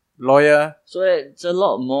 lawyer. So it's a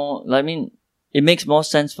lot more. I mean, it makes more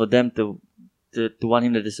sense for them to want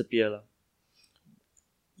him to disappear, lah.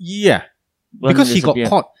 Yeah. Want him Because to he got disappear.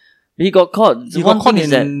 caught. He got caught. He One got caught thing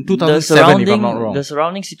is in that 2007, if I'm not wrong. The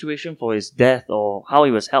surrounding situation for his death or how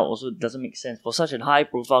he was held also doesn't make sense. For such a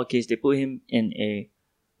high-profile case, they put him in a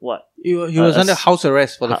what? He was under house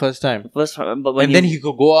arrest for the ha- first time. First, but when And then he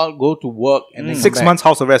could go out, go to work, and then come 6 back. months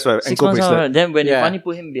house arrest, right? 6 Ankle months bracelet. out, then when they Yeah. finally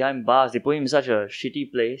put him behind bars, they put him in such a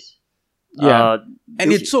shitty place. Yeah. And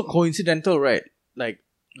which- it's so coincidental, right? Like,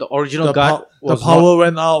 the original The, guard the was power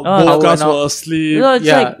went out. Ah, both power guards went out. were asleep. You know, it's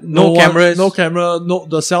yeah, like no one- cameras. No camera. No,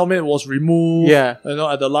 the cellmate was removed. Yeah.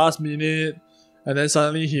 At the last minute, and then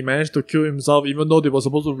suddenly he managed to kill himself, even though they were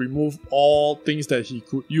supposed to remove all things that he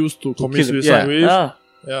could use to commit kill him, suicide with. yeah.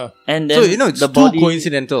 Yeah. And then So, it's the too body,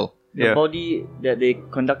 coincidental. the Yeah. body that they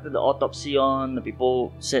conducted the autopsy on, the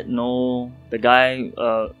people said no. The guy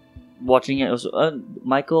watching it also,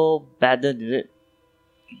 Michael Bader did it.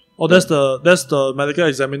 Oh, that's the medical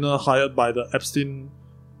examiner hired by the Epstein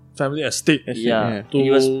family estate Yeah. to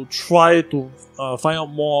He was try to find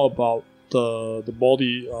out more about the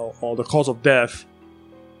body or the cause of death.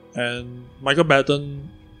 And Michael Batten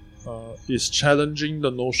is challenging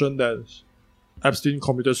the notion that Epstein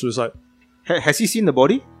committed suicide. Has he seen the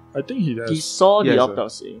body? I think he has. he saw the Yes, sir.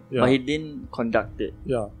 autopsy, Yeah. but he didn't conduct it.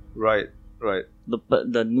 Yeah. Right.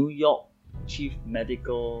 The New York chief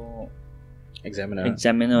medical Examiner.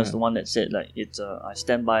 examiner is the one that said like it's I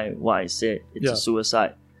stand by what I said. It's Yeah. a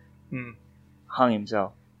suicide. Hmm. Hung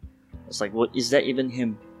himself. It's like, what is that even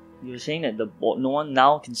him? You're saying that no one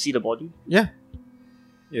now can see the body? Yeah.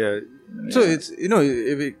 Yeah. So it's,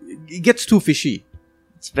 if it gets too fishy.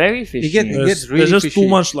 It's very fishy. It There's, gets really there's just fishy. too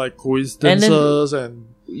much like coincidences and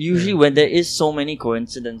Usually when there is so many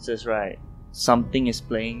coincidences, right? Something is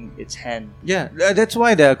playing its hand. Yeah, that's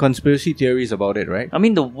why there are conspiracy theories about it, right? I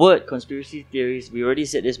mean, the word conspiracy theories, we already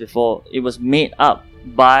said this before, it was made up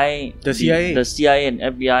by The CIA. the CIA and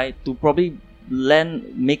FBI to probably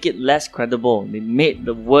make it less credible. They made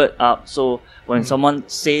the word up, so when someone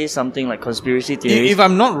says something like conspiracy theories, If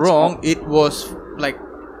I'm not wrong, it was like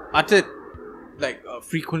uttered like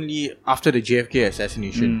frequently after the JFK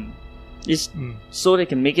assassination. it's so they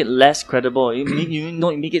can make it less credible. You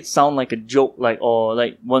make it sound like a joke, or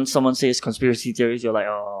when someone says conspiracy theories, you're like,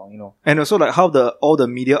 And also like how all the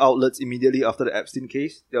media outlets immediately after the Epstein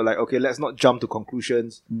case, they're like, okay, let's not jump to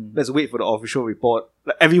conclusions. Let's wait for the official report.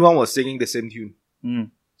 Like everyone was singing the same tune.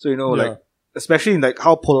 So Yeah. like especially in like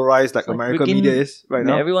how polarized like like American freaking- media is right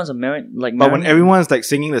now. everyone's American. But when everyone's like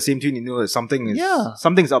singing the same tune, you know that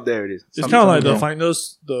something's up there. It is. it's kind of like the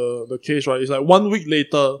finals, the case, right? It's like 1 week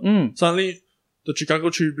later, suddenly the Chicago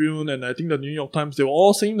Tribune and I think the New York Times, they were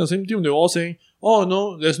all singing the same tune. They were all saying, "Oh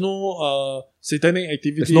no, there's no satanic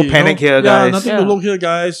activity. There's no panic here, Yeah, guys." nothing Yeah. to look here,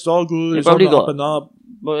 guys. It's all good. They It's all probably gonna got- up and up."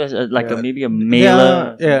 Well, maybe a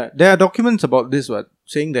mailer. Yeah, there are documents about this,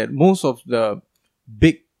 saying that most of the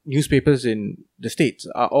big newspapers in the States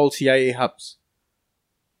are all CIA hubs.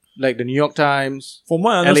 Like the New York Times, From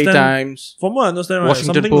what I LA understand, Times. right,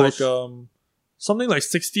 Washington something Post. like something like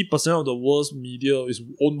 60% of the world's media is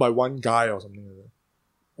owned by one guy or something like that.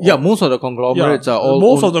 Yeah, most of the conglomerates are all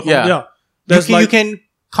most owned- of the yeah. There's you can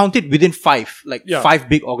count it within 5. Like Yeah. 5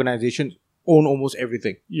 big organizations own almost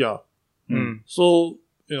everything. yeah. Mm. So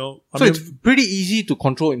It's pretty easy to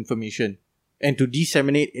control information and to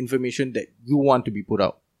disseminate information that you want to be put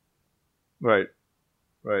out. Right.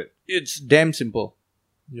 It's damn simple.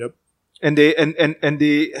 yep. And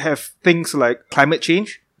they have things like climate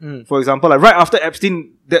change. Mm. For example, like right after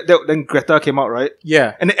Epstein, then Greta came out, right?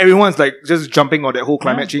 Yeah. And then everyone's like just jumping on that whole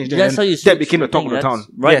climate change thing. That's And how you that switch became the talk thing. of the That's-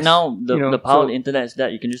 town. Right Yes. now, the You know, power of so- the internet is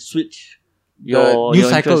that you can just switch The your news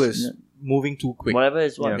cycle interest- is moving too quick. whatever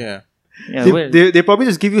is what. Yeah. Yeah, They probably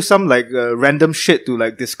just give you some like random shit to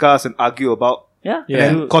like discuss and argue about, yeah. Yeah.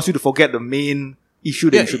 and then cause you to forget the main issue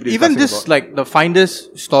that Yeah, you should be even discussing this about. like the Finder's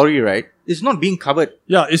story, right? It's not being covered.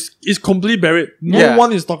 Yeah, it's completely buried. No Yeah.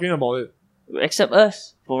 one is talking about it. Except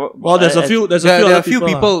us. Well, there's a few. There's a There few are other a few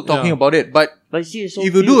people, people talking yeah. about it, but But see, it's so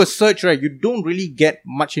if you few. do a search, right, you don't really get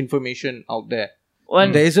much information out there.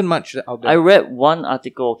 When There isn't much out I there. read one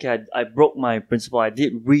article, okay, I broke my principle. I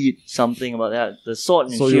did read something about that. The sword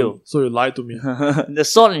and So shield. you lied to me. The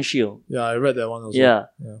sword and shield. Yeah, I read that one also. Yeah.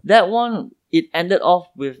 Yeah. That one, it ended off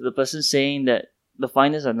with the person saying that the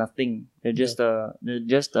finders are nothing. They're just The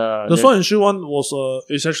Sword and Shield one was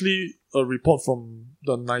it's actually a report from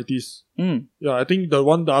the 90s. Yeah, I think the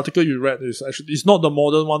article you read is actually it's not the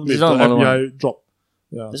modern one with It's the not the modern FBI drop.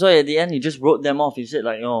 Yeah. That's why at the end he just wrote them off. He said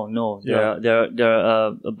like, oh no,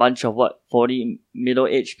 they're a bunch of 40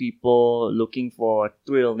 middle-aged people looking for a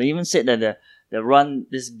thrill. They even said that they run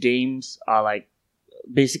these games are like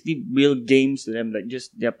basically real games to them, like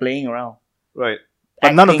just they're playing around, Right.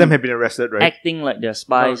 But none of Acting- them have been arrested, right? acting like they're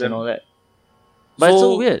spies them. and all that. But it's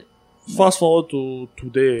so So- weird. Fast forward to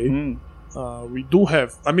today, we do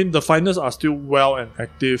have. I mean, the finders are still well and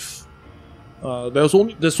active. There's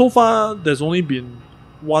only been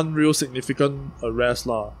one real significant arrest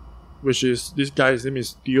which is this guy. His name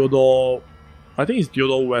is Theodore. I think it's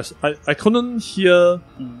Theodore West. I couldn't hear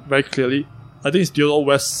very clearly. I think it's Theodore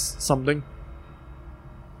West something.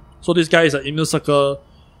 So this guy is an inner circle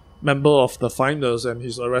member of the finders, and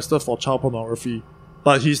he's arrested for child pornography.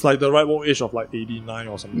 But he's like the right old age of like 89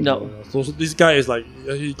 or something. No. like that. So this guy is like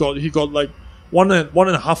he got like one and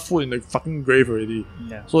a half foot in the fucking grave already.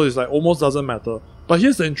 Yeah. So it's like almost doesn't matter. But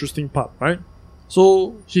here's the interesting part, right?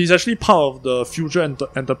 So he's actually part of the Future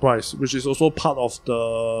Enterprise, which is also part of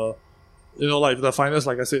the, like the finance,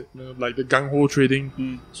 like I said, like the gung ho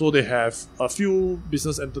trading. So they have a few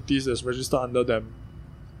business entities that's registered under them.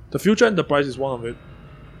 The Future Enterprise is one of it,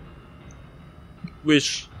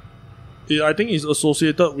 which I think is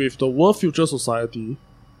associated with the World Future Society,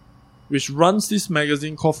 which runs this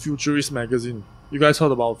magazine called Futurist Magazine. You guys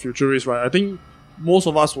heard about Futurist, right? I think most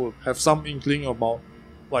of us will have some inkling about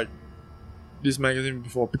like this magazine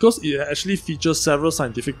before, because it actually features several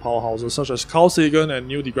scientific powerhouses such as Carl Sagan and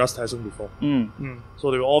Neil deGrasse Tyson before.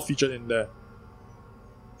 So they were all featured in there.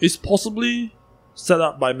 It's possibly set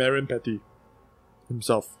up by Marion Petty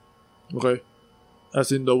himself. Okay?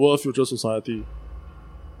 As in the World Future Society.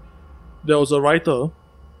 There was a writer.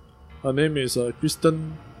 Her name is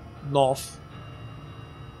Kristen North.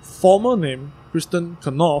 Former name Kristen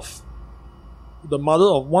Knopf. The mother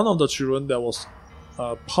of one of the children that was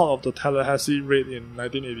part of the Tallahassee raid in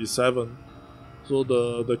 1987. So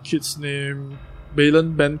the kid's name,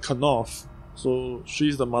 Balin Ben Knopf. So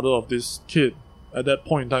she's the mother of this kid. At that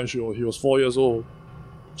point in time, he was 4 years old.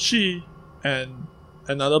 She and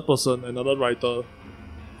another writer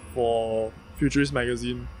for Futurist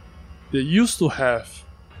Magazine, they used to have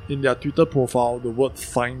in their Twitter profile the word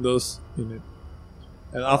finders in it.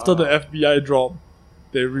 And after the FBI dropped,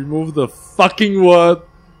 they removed the fucking word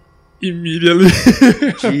immediately.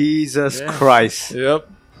 Jesus Christ. Yep.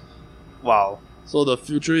 Wow. So the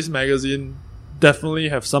Futurist Magazine definitely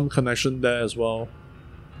have some connection there as well.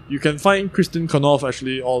 You can find Kristen Knopf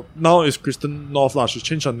actually, or now it's Kristen North lah. She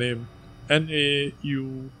changed her name. Nauth.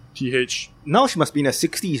 Now she must be in her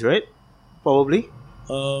 60s, right? Probably.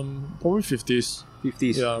 Probably 50s.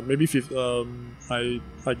 50s. Yeah, maybe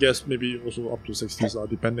I guess maybe also up to 60s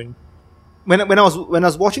depending. When I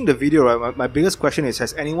was watching the video, right, my biggest question is: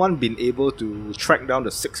 has anyone been able to track down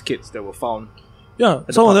the 6 kids that were found? Yeah,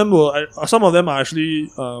 some of them are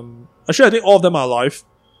actually I think all of them are alive.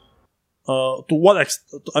 To what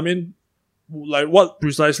I mean, like what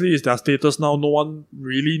precisely is their status now? No one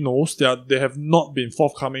really knows. They have not been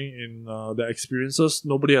forthcoming in their experiences.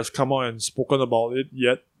 Nobody has come out and spoken about it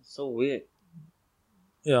yet. So weird.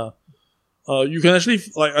 Yeah. You can actually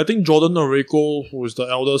I think Jordan Noriko, who is the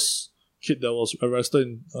eldest kid that was arrested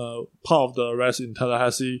in part of the arrest in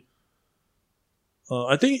Tallahassee.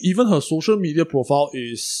 I think even her social media profile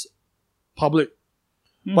is public.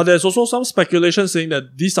 But there's also some speculation saying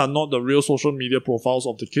that these are not the real social media profiles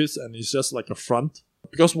of the kids and it's just like a front.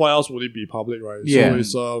 Because why else would it be public, right? Yeah.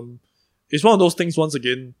 So it's one of those things once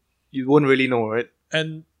again. You won't really know, right?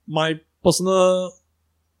 And my personal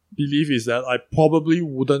belief is that I probably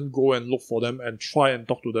wouldn't go and look for them and try and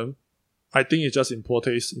talk to them. I think it's just in poor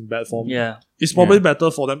taste, in bad form. Yeah. It's probably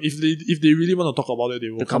better for them if they really want to talk about it, they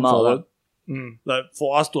will To come come out, forward. Like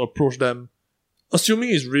for us to approach them, assuming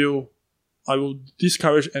it's real, I will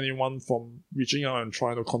discourage anyone from reaching out and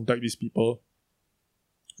trying to contact these people,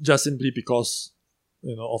 just simply because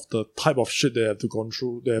of the type of shit they have gone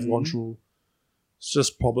through. It's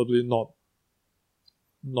just probably not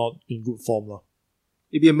in good form lah.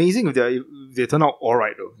 It'd be amazing if they turn out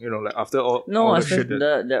alright though. You know, like after all No, all I the shit think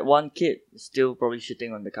that, that one kid is still probably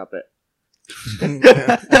shitting on the carpet.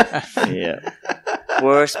 Yeah.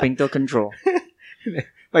 Worst sphincter control.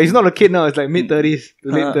 But he's not a kid now, it's like mid-30s, to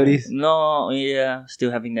late 30s. No, yeah,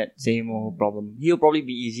 still having that same old problem. He'll probably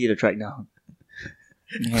be easy to track down.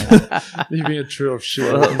 Yeah. Leaving a trail of shit.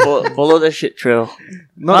 Follow the shit trail.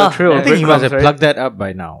 Not a trail. I think he must have right? plugged that up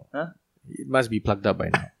by now. Huh? It must be plugged up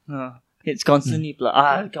by now. It's constantly come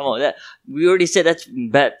on, that we already said that's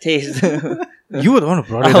bad taste. You were the one who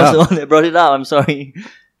brought I it was the up. one that brought it up. I'm sorry.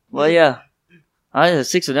 Well, yeah, the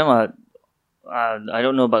 6 of them are. I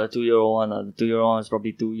don't know about the 2-year-old one. The 2-year-old one is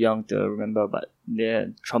probably too young to remember, but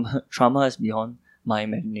their trauma is beyond my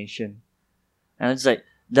imagination. And it's like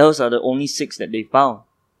those are the only 6 that they found.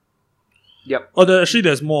 Yep. Oh,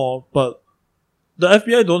 there's more, but the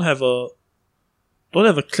FBI don't have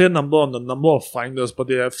a clear number on the number of finders, but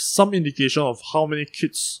they have some indication of how many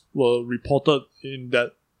kids were reported in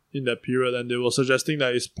that period, and they were suggesting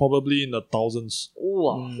that it's probably in the thousands,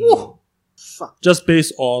 Ooh. Fuck. just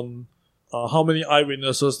based on how many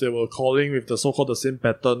eyewitnesses they were calling with the so-called the same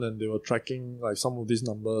pattern, and they were tracking like some of these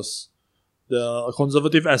numbers. The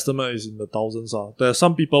conservative estimate is in the thousands. There are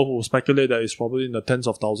some people who speculate that it's probably in the tens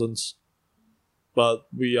of thousands, but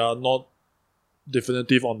we are not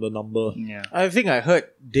definitive on the number. Yeah. I think I heard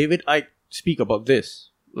David Icke speak about this.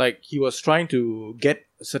 Like, he was trying to get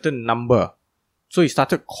a certain number. So he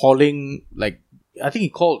started calling, like, I think he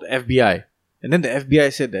called FBI. And then the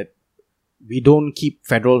FBI said that we don't keep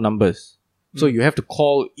federal numbers. So you have to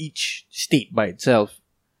call each state by itself.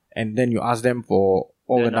 And then you ask them for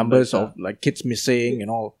all Their the numbers numbers, of, like, kids missing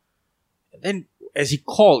and all. And then as he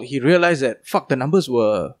called, he realized that, the numbers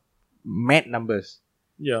were mad numbers.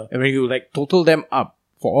 Yeah. And when you like total them up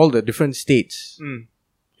for all the different states, Mm.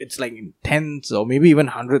 it's like in tens or maybe even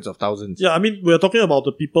hundreds of thousands. Yeah, I mean, we're talking about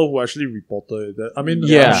the people who actually reported it. I mean,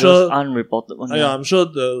 Yeah. I'm sure, Those unreported ones. yeah, I'm sure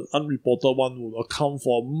the unreported one will account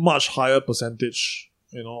for a much higher percentage,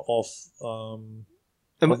 of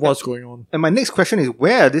And, of what's going on. and my next question is,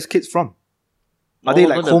 where are these kids from? Are All they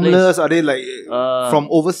over like the homeless? Are they like Uh, from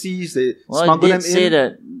overseas? They Well, smuggle it them did say in?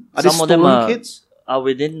 that Are they some of them stolen are, kids? are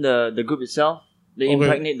within the group itself. They Okay.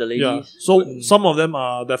 impregnate the ladies. Yeah, so some of them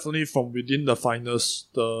are definitely from within the finest.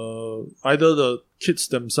 Either the kids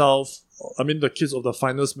themselves, I mean the kids of the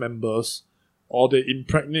finest members, or they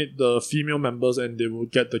impregnate the female members and they will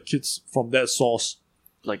get the kids from that source.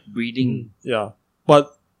 Like breeding. Yeah,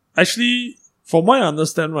 but actually, from what I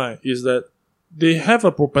understand, right, is that they have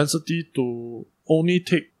a propensity to only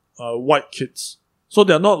take white kids. So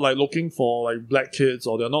they're not like looking for like black kids,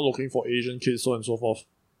 or they're not looking for Asian kids, so on and so forth.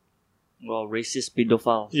 Well, racist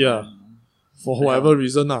pedophiles. Yeah. For whatever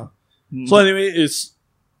reason. Mm. So anyway,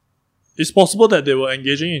 it's possible that they were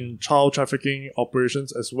engaging in child trafficking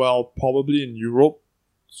operations as well, probably in Europe,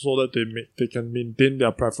 so that they can maintain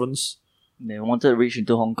their preference. They wanted to reach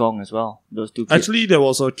into Hong Kong as well. Those two kids. Actually, there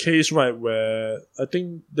was a case, right, where I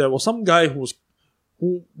think there was some guy who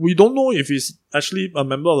we don't know if he's actually a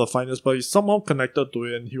member of the finance, but he's somehow connected to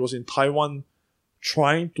it, and he was in Taiwan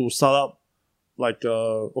trying to start up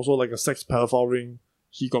also like a sex pedophile ring.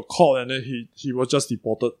 He got caught and then he was just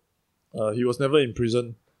deported. He was never in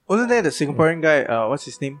prison. Wasn't there the Singaporean guy, what's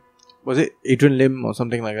his name? Was it Adrian Lim or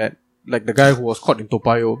something like that? Like the guy who was caught in Toa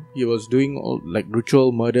Payoh. He was doing all like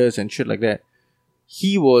ritual murders and shit like that.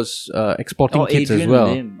 He was exporting kids Adrian as well.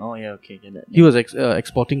 Lim. Oh yeah, okay, get that. He was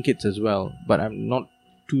exporting kids as well, but I'm not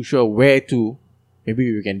too sure where to.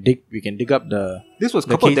 Maybe we can dig up the. This was a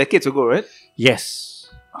The couple of case- decades ago, right? Yes.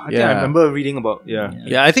 I think I remember reading about Yeah,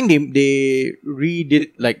 I think they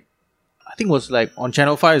redid like, I think it was like on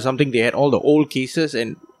Channel 5 or something. They had all the old cases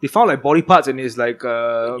and They found like body parts in his like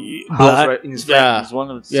house, blood. right? In his Yeah. He's one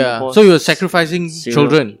of Yeah, Singapore's so he was sacrificing serial-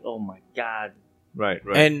 children. Oh my god. Right,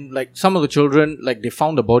 right. And like some of the children, like they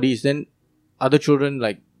found the bodies, then other children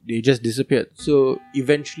like they just disappeared. So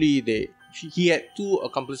eventually he had 2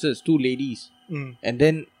 accomplices, 2 ladies, Mm. and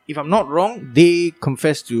then if I'm not wrong, they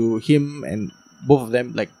confessed to him and both of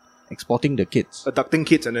them like exporting the kids. Abducting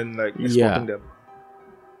kids and then like exporting Yeah. them.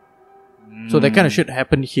 So that kind of shit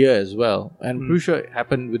happened here as well, and I'm Mm. pretty sure it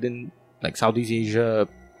happened within like Southeast Asia,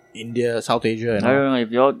 India, South Asia, and I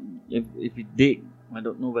all. don't know if we dig. I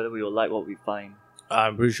don't know whether we will like what we find.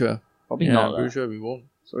 I'm pretty sure. Probably Yeah, not. I'm lah. pretty sure we won't.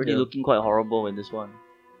 It's already Yeah. looking quite horrible with this one.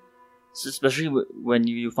 Especially when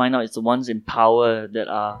you find out it's the ones in power that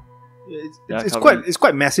are. It's covering- quite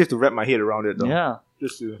quite massive to wrap my head around it though. Yeah.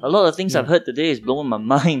 Just to, A lot of things I've heard today is blowing my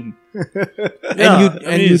mind. Yeah,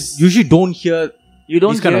 I mean, You it's- usually don't hear You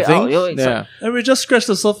don't these kind hear of it out. things. You know, it's like- And we just scratched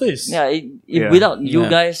the surface. yeah, Yeah. without you Yeah.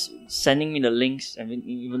 guys sending me the links, I mean,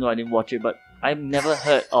 even though I didn't watch it, but I've never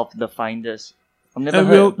heard of the finders. I've never And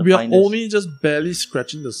heard of the we are finders. only just barely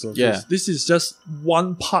scratching the surface. Yeah. This is just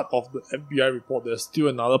one part of the FBI report. There's still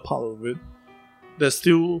another part of it. There's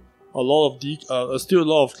still a lot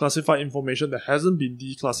of classified information that hasn't been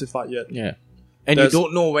declassified yet. Yeah. And There's- you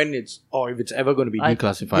don't know when if it's ever going to be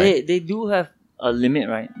declassified. They do have a limit,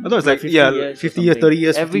 right? I thought it's like 50 years or 50 years, something. 30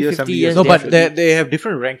 years, Every 50 years, 50 70 years years. No, they but have they have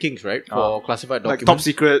different rankings, right? For classified Like documents. top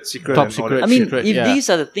secret, Top and all secret. that. I mean, secret, if yeah. these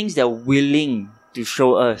are the things they're willing to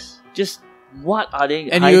show us, just what are they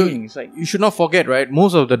And hiding? It's like, you should not forget, right?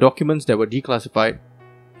 Most of the documents that were declassified,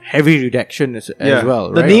 heavy redaction as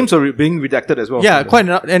well, The right? names are being redacted as well. Yeah, quite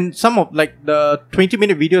enough. And some of like the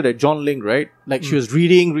 20-minute video that John linked, right? Like she was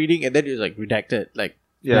reading, and then it was like redacted, like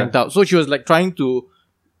blanked out. So she was like trying to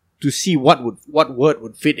see what word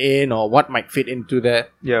would fit in or what might fit into there.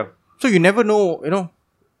 Yeah. So you never know,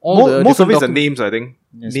 all the Most of different it's the names, I think.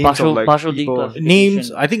 it's Names partial, of like partial people. declassification.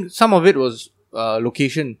 names. I think some of it was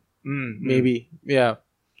location, Mm, maybe. Yeah.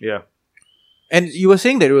 Yeah. And you were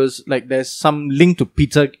saying that it was like there's some link to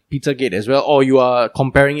Pizzagate as well, or you are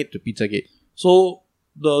comparing it to Pizzagate. So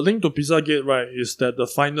the link to Pizzagate, right, is that the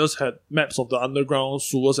finders had maps of the underground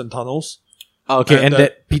sewers and tunnels, Okay, and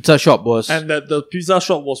that pizza shop was. and that the pizza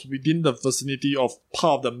shop was within the vicinity of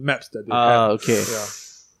part of the maps that they had. Okay. Yeah.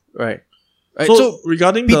 Right. Right. So,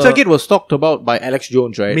 regarding Pizzagate was talked about by Alex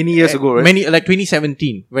Jones, right? Many years ago, right? Many, like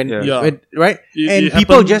 2017, when, Yeah. right? It- and it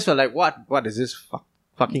people happened- just were like, "What is this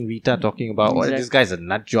fucking Rita talking about? What, this guy's a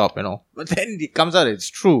nut job, But then it comes out, it's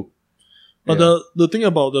true. But the thing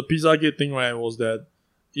about the Pizzagate thing, right, was that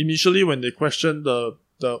initially when they questioned the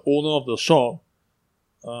owner of the shop,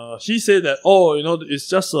 he said that, it's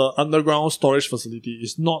just an underground storage facility.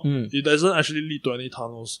 It's not, it doesn't actually lead to any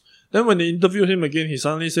tunnels. Then when they interviewed him again, he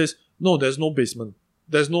suddenly says, no, there's no basement.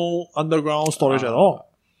 There's no underground storage at all.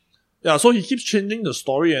 Yeah, so he keeps changing the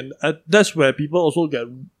story, and that's where people also get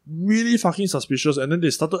really fucking suspicious, and then they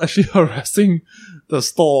started actually harassing the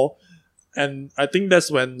store. And I think that's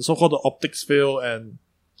when so-called the optics fail, and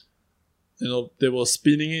they were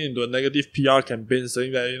spinning it into a negative PR campaign,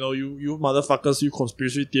 saying that you motherfuckers, you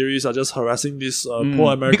conspiracy theories are just harassing this poor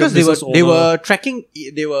American Because business they owner. were tracking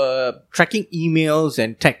emails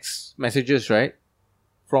and text messages, right,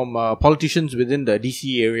 from politicians within the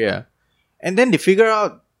DC area, and then they figured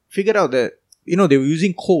out that they were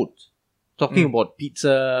using codes talking about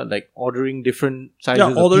pizza, like ordering different sizes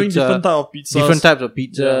of ordering pizza, different type of pizzas. different types of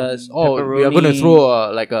pizzas. Yeah, Oh, we are going to pepperoni. throw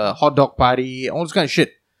a hot dog party, all this kind of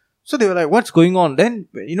shit. So they were like, "What's going on?" Then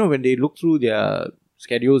when they looked through their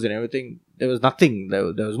schedules and everything, there was nothing. There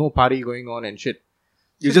was no party going on and shit.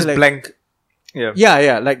 You So just like- blank. Yeah.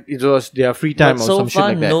 Yeah, like it was their free time But or so some shit far,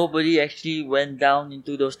 like that. nobody actually went down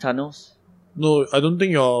into those tunnels No, I don't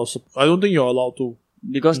think you're allowed to.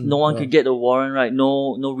 because no one could get a warrant, right?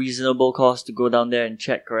 No reasonable cause to go down there and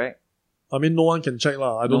check, correct? I mean, no one can check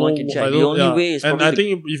lah. I don't No know. one can check. I The don't- only way is and probably I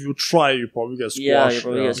think if you try, you probably get squashed. Yeah, you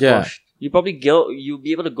probably get Yeah. squashed. You probably you'll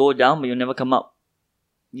be able to go down, but you'll never come up.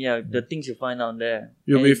 Yeah, the things you find out there.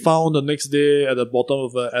 You'll And be it- found the next day at the bottom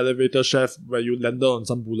of an elevator shaft where you landed on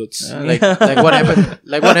some bullets. Like what happened?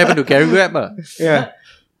 Like what happened to Gary Webb? Yeah.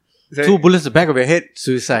 2 bullets in the back of your head,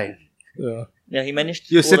 suicide. Yeah. Yeah, he managed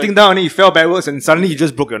to You're sitting down and you fell backwards and suddenly you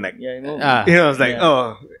just broke your neck. Yeah, he moved. Ah. I was like, Yeah.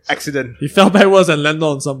 oh, accident. He fell backwards and landed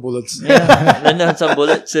on some bullets. Yeah, landed on some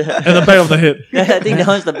bullets. At the back of the head. I think that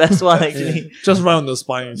was the best one actually. Just right on the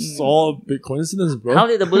spine. It's all a big coincidence, bro. How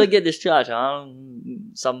did the bullet get discharged?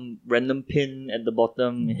 Some random pin at the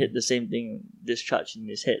bottom hit the same thing, discharged in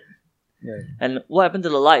his head. Yeah. And what happened to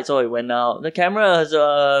the lights? Oh, it went out. The camera has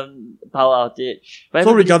a power outage. But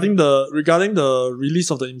So everybody- regarding the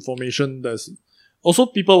release of the information, there's also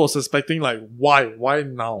people were suspecting like why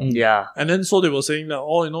now? Yeah. And then so they were saying that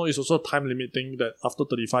it's also a time limit thing that after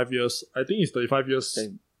 35 years, I think it's 35 years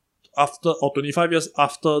after or 25 years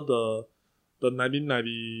after the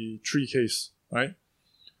 1993 case, right?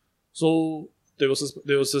 So they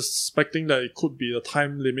were suspecting that it could be a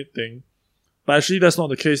time limit thing. But actually that's not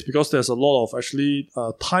the case because there's a lot of actually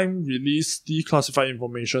time release declassified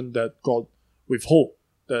information that got withheld.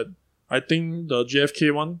 That I think the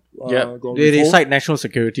JFK one got They withheld. cite national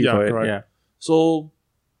security Yeah, for it. correct. Yeah. So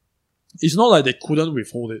it's not like they couldn't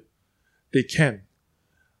withhold it. They can.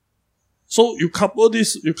 So you couple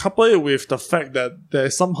it with the fact that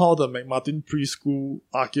there's somehow the McMartin preschool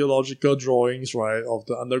archaeological drawings, right, of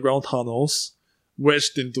the underground tunnels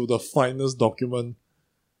wedged into the finest document.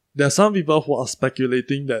 There are some people who are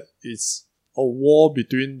speculating that it's a war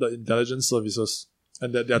between the intelligence services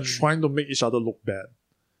and that they're trying to make each other look bad.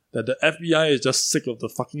 That the FBI is just sick of the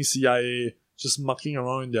fucking CIA just mucking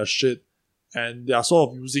around in their shit, and they are sort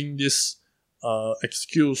of using this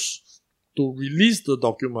excuse to release the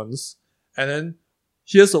documents, and then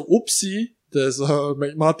here's a oopsie. There's a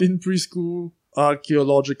McMartin preschool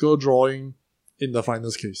archaeological drawing in the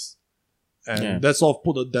finals case, and that sort of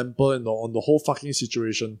put a damper on the whole fucking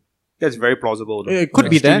situation. That's very plausible. Though. It could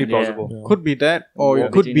be that. Extremely plausible. Yeah. Could be that, or War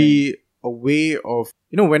it could between be a way of,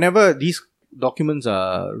 whenever these documents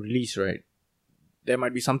are released, right, there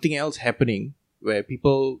might be something else happening where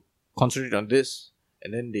people concentrate on this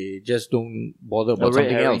and then they just don't bother about red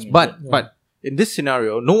something herring, else. is But in this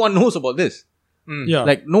scenario, no one knows about this. Yeah,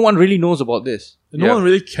 Like, no one really knows about this. no one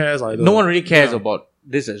really cares either. No one really cares Yeah. about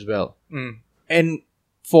this as well. And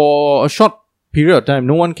for a short period of time,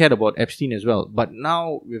 no one cared about Epstein as well. But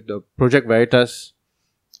now, with the Project Veritas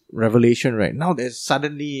revelation, right, now there's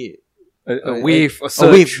suddenly A wave, a a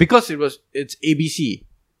surge. wave, because it's ABC,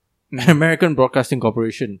 American Broadcasting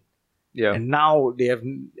Corporation, Yeah. and now they have,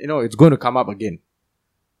 it's going to come up again.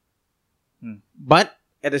 But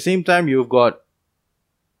at the same time, you've got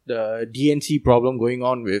the DNC problem going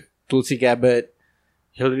on with Tulsi Gabbard,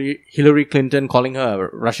 Hillary Clinton calling her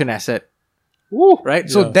a Russian asset, right?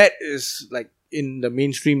 So Yeah. that is like in the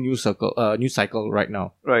mainstream news cycle right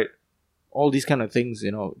now. Right. All these kind of things,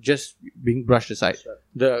 just being brushed aside.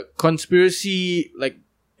 The conspiracy,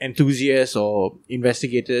 enthusiasts or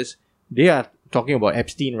investigators, they are talking about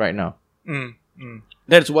Epstein right now.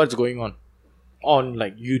 That's what's going on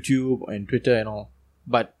YouTube and Twitter and all.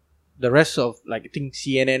 But the rest of, I think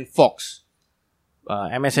CNN, Fox, Yeah,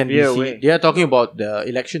 MSNBC, wait. they are talking about the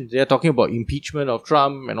elections. They are talking about impeachment of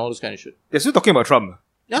Trump and all this kind of shit. They're still talking about Trump.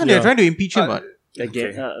 Yeah, they're Yeah. trying to impeach him.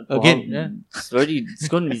 Again. Yeah. It's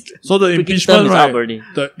going to be. So the freaking impeachment, term is right? up already.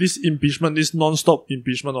 This non-stop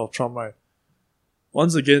impeachment of Trump, right?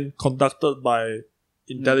 Once again, conducted by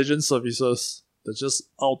intelligence services that's just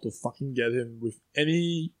out to fucking get him with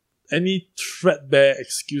any threadbare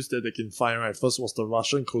excuse that they can find, right? First was the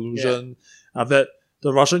Russian collusion. After that,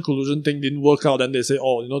 the Russian collusion thing didn't work out. Then they say,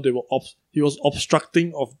 he was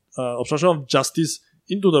obstruction of justice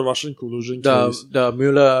into the Russian collusion case. The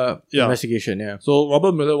Mueller Yeah. investigation, yeah. So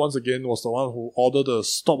Robert Mueller once again was the one who ordered the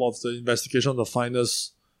stop of the investigation of the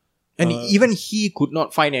finest. And even he could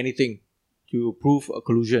not find anything to prove a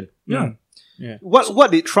collusion. Yeah.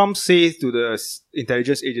 What did Trump say to the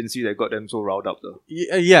intelligence agency that got them so riled up though?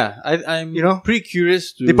 I'm You know? pretty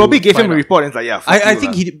curious to They probably gave him find a out. report and it's like, yeah, fuck I you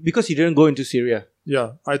think lah. because he didn't go into Syria.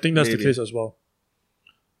 Yeah, I think that's Maybe. the case as well.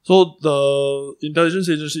 So the intelligence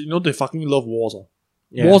agency, they fucking love wars.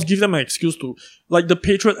 Yeah. Wars give them an excuse to, like the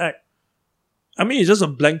Patriot Act. I mean, it's just a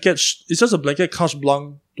blanket carte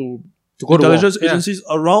blanche to go to war. intelligence Yeah. agencies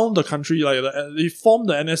around the country. They formed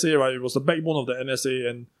the NSA, right? It was the backbone of the NSA,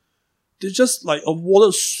 and they just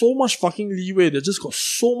awarded so much fucking leeway. They just got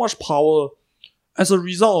so much power as a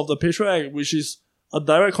result of the Patriot Act, which is a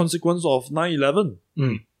direct consequence of 9/11.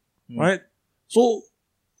 Right? So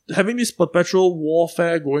having this perpetual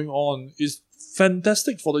warfare going on is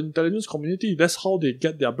fantastic for the intelligence community. That's how they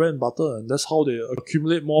get their bread and butter, and that's how they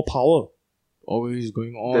accumulate more power. Always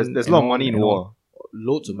going on. There's a and lot of on money in and on. war.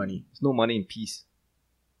 Loads of money. There's no money in peace.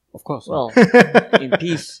 Of course. Well, in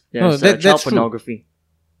peace, there's that's child true. pornography.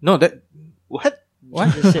 No, that What? What?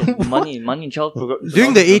 I just said money in child pornography.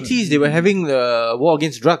 during the 80s they were having the war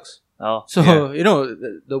against drugs. Oh, So,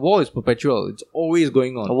 the war is perpetual. It's always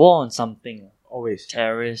going a on. war on something. Always.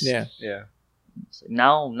 Terrorists. Yeah. Yeah.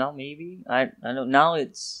 Now maybe I don't. Now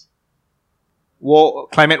it's War,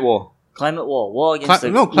 climate war. climate war. War against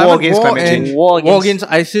Climate war against climate and change. War war against- against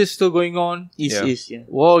ISIS still going on. East. Yeah.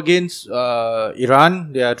 War against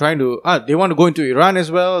Iran. They are trying to. They want to go into Iran as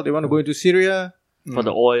well. They want to go into Syria. For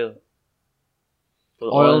the oil. For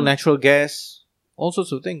the Oil, natural gas, all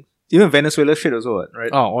sorts of things. Even Venezuela shit also, right?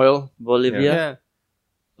 Oh, oil. Bolivia. Yeah.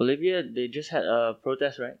 Bolivia. They just had a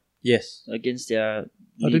protest, right, Yes. against their. I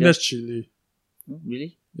think leader. that's Chile.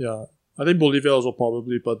 Really. Yeah. I think Bolivia also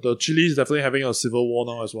probably, but the Chile is definitely having a civil war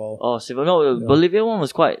now as well. Oh, civil. No, Bolivia one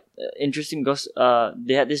was quite interesting because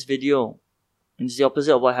they had this video. And it's the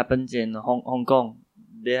opposite of what happens in Hong Kong.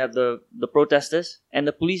 They have the protesters and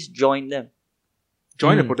the police joined them.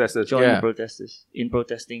 Join the protesters. Join Yeah. the protesters in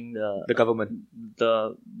protesting The government.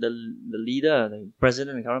 the leader, the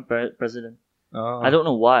president, the current president. Ah. I don't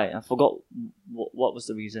know why. I forgot what was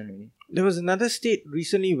the reason really. There was another state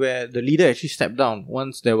recently where the leader actually stepped down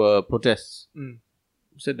once there were protests.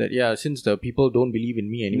 Said that, since the people don't believe in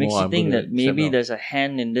me It anymore, makes you I'm think gonna that step maybe down. there's a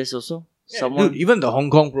hand in this also. Yeah, Someone. dude, even the Hong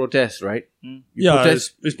Kong protests, right? You Yeah,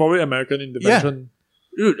 protest- it's probably American intervention.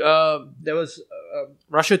 Dude, there was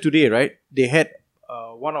Russia Today, right? They had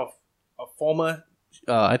one of a former,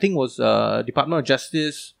 I think was Department of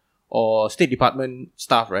Justice or State Department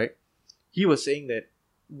staff, right? He was saying that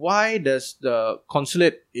why does the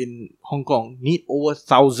consulate in Hong Kong need over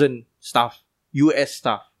 1,000 staff, US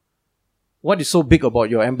staff? What is so big about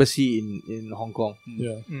your embassy in Hong Kong?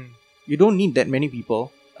 Yeah. You don't need that many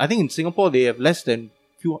people. I think in Singapore they have less than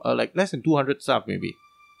 200 staff maybe,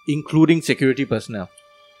 including security personnel.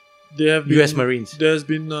 There have been, US Marines. There's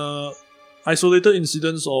been isolated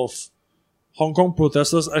incidents of Hong Kong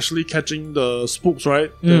protesters actually catching the spooks, right?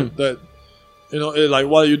 That like,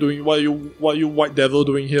 what are you doing? What are you white devil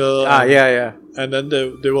doing here? Yeah. And then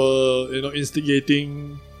they were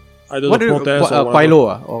instigating either What the do protests or Quailo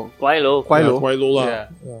whatever. or Quailo. Quailo lah.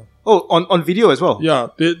 Yeah. Oh, on video as well. Yeah,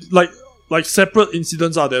 they like separate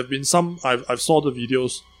incidents. There have been some. I've saw the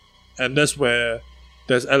videos, and that's where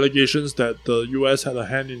there's allegations that the US had a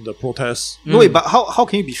hand in the protests. No, wait, but how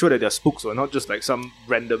can you be sure that they're spooks or not just like some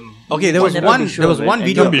random? Okay, there was never one. be sure, There was man. one And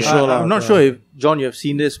video. can't be sure lah, I'm not yeah. sure if John, you have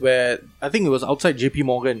seen this. Where I think it was outside JP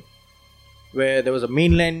Morgan, where there was a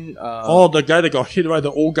mainland. The guy that got hit, right?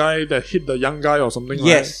 The old guy that hit the young guy or something.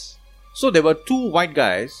 Yes. So there were two white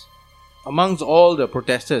guys amongst all the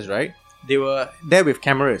protesters, right? They were there with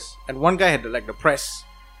cameras, and one guy had like the press,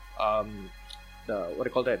 the what do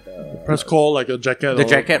you call that? Right? Press call, like a jacket. The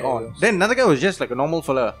jacket on. Then another guy was just like a normal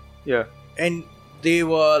fella, Yeah. and they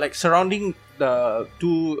were like surrounding the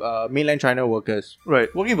two mainland China workers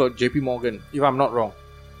Right. working for JP Morgan, if I'm not wrong.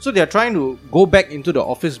 So they are trying to go back into the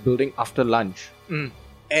office building after lunch,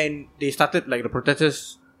 and they started like the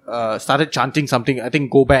protesters started chanting something. I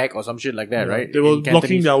think "go back" or some shit like that, right? They were In blocking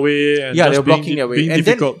Cantonese. their way. And Yeah, just they were being blocking their way. being And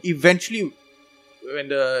difficult. then eventually, when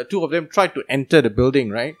the two of them tried to enter the building,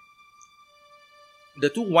 right? The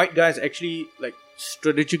two white guys actually like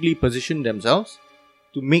strategically positioned themselves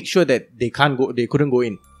to make sure that they couldn't go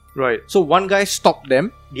in. Right. So one guy stopped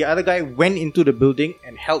them, the other guy went into the building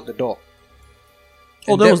and held the door.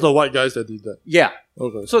 Oh, And that was the white guys that did that. Yeah.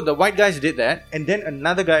 Okay. So the white guys did that, and then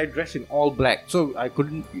another guy dressed in all black. So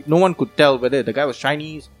no one could tell whether the guy was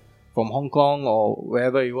Chinese, from Hong Kong or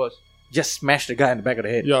wherever he was. Just smashed the guy in the back of the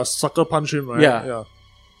head. Yeah, sucker punch him, right? Yeah.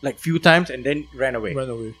 Like few times and then ran away. Ran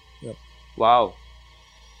away. Yeah. Wow.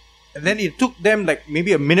 And then it took them like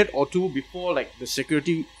maybe a minute or two before like the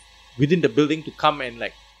security within the building to come and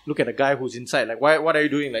like look at the guy who's inside. Like, what are you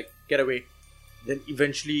doing? Like, get away. Then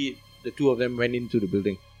eventually the two of them went into the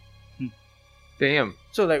building. Damn.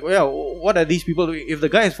 So like, yeah, what are these people doing? If the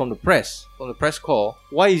guy is from the press call,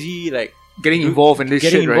 why is he like Getting involved in this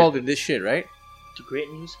getting shit, involved in this shit, right? To create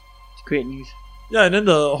news. To create news. Yeah, and then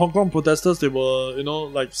the Hong Kong protesters, they were,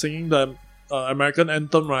 like singing the American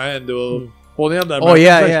anthem, right? And they were holding up the American Oh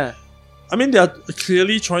yeah, flag. yeah. I mean, they are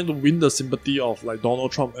clearly trying to win the sympathy of like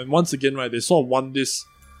Donald Trump. And once again, right, they sort of won this,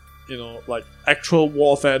 like actual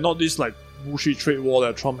warfare, not this like bullshit trade war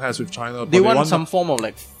that Trump has with China. But They want some form of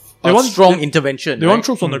like They want- strong they- intervention. They right? want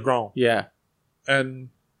troops on the ground, Yeah. and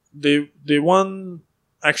they want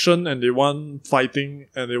action, and they want fighting,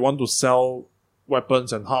 and they want to sell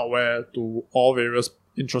weapons and hardware to all various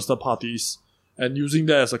interested parties, and using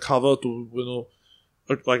that as a cover to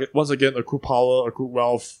like once again accrue power, accrue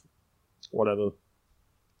wealth, whatever.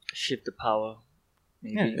 Shift the power.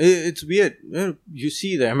 Maybe. Yeah, it's weird. You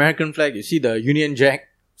see the American flag, you see the Union Jack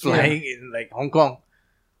flying in like Hong Kong.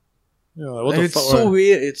 Yeah, what the It's fuck? so right?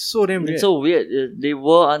 weird. It's so damn weird. It's so weird. They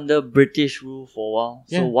were under British rule for a while.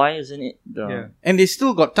 Yeah. So why isn't it the... Yeah. And they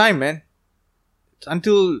still got time, man. It's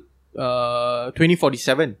until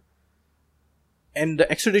 2047. And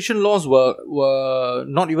the extradition laws were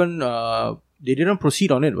not even they didn't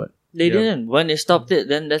proceed on it, but They didn't. When they stopped it,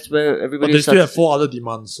 then that's where But everybody they still have starts... 4 other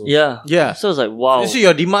demands. So. Yeah. yeah. So it's like, wow. You see,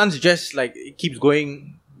 your demands just like it keeps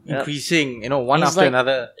going, Yeah. increasing. One It's after like-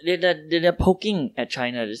 another. They're poking at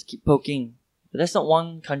China. Just keep poking. But that's not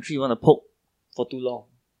one country you want to poke for too long.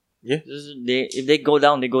 Yeah. If they go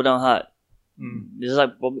down, they go down hard. Mm. This is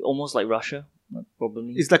like almost like Russia.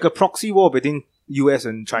 Probably. It's like a proxy war between US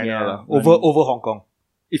and China Yeah, lah, over Hong Kong.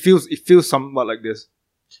 It feels somewhat like this.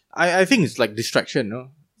 I think it's like distraction,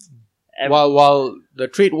 no? Ev- While the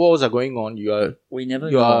trade wars are going on, you are we never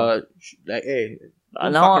know. like, hey,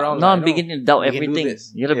 don't Now, fuck around, now lah, I'm you know. beginning to doubt We can do everything.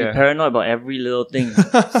 this. You gotta Yeah. be paranoid about every little thing.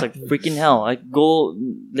 It's like freaking hell. I go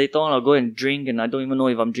later on, I'll go and drink, and I don't even know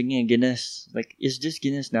if I'm drinking a Guinness. Like, it's just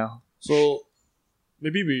Guinness now. So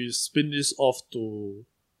maybe we spin this off to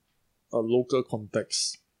a local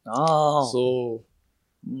context. Oh, So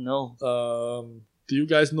no. do you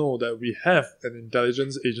guys know that we have an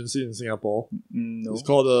intelligence agency in Singapore? No. It's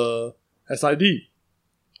called the SID.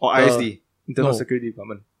 Or ISD, Internal no. Security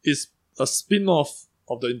Department. It's a spin-off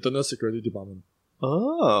of the Internal Security Department.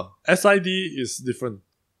 Oh. SID is different,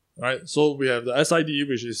 right? So we have the SID,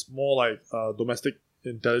 which is more like a domestic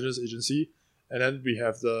intelligence agency, and then we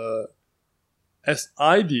have the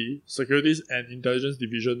SID, Securities and Intelligence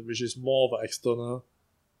Division, which is more of an external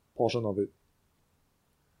portion of it.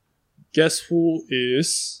 Guess who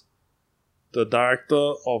is the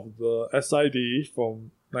director of the SID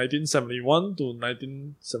from 1971 to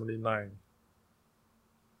 1979?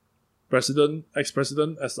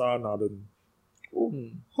 Ex-President S.R. Naden.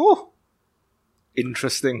 Oh.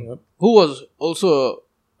 Interesting. Yep. Who was also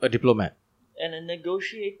a diplomat. And a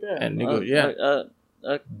negotiator.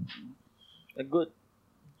 A good.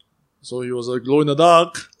 So he was a glow in the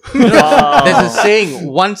dark. Wow. There's a saying,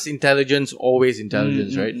 once intelligence, always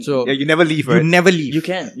intelligence, right? So Yeah, you never leave, you right? never leave. You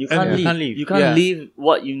can't leave. you can't leave. You can't Yeah. leave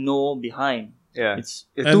what you know behind. Yeah. It's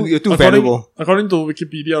You're too according- valuable. According to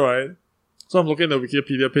Wikipedia, right? So I'm looking at the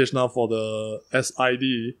Wikipedia page now for the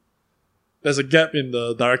SID. There's a gap in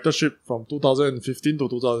the directorship from 2015 to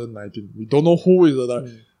 2019. We don't know who is the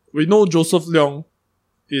director. We know Joseph Leong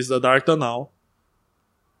is the director now.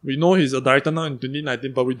 We know he's a director now in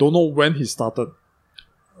 2019, but we don't know when he started.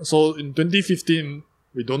 So in 2015,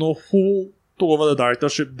 we don't know who took over the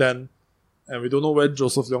directorship then, and we don't know when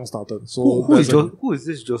Joseph Leong started. So Who is there's who is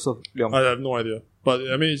this Joseph Leong? I have no idea. But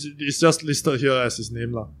I mean, it's just listed here as his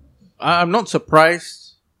name, lah. I'm not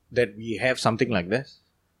surprised that we have something like this,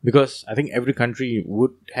 because I think every country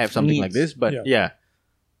would have something like this. But Yeah.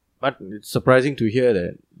 but it's surprising to hear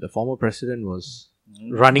that the former president was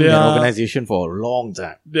running They the are- organization for a long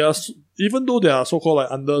time. They are even though they are so-called like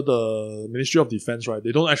under the Ministry of Defense, right?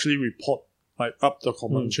 They don't actually report like up the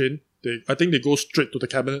command chain. I think they go straight to the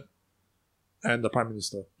cabinet and the prime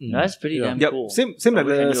minister. That's pretty Yeah. damn Yep. cool. Same like What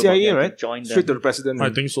we can the do about CIA, that, right? join them. Straight to the president. I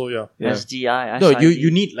think so. Yeah. Yeah. SDI. No, SID.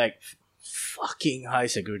 you need like fucking high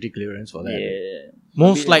security clearance for that. Yeah.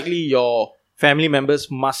 Most likely your family members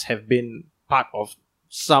must have been part of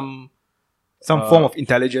some Some form of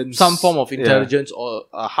intelligence. Yeah. intelligence or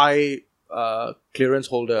a high clearance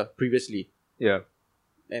holder previously, Yeah.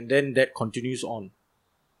 and then that continues on.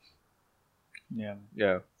 Yeah.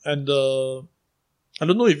 Yeah. And I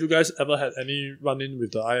don't know if you guys ever had any run-in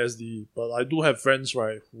with the ISD, but I do have friends,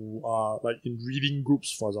 right, who are like in reading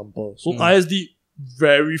groups, for example. So ISD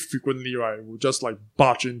very frequently, right, will just like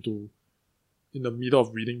barge in the middle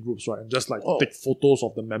of reading groups, right, and just like take photos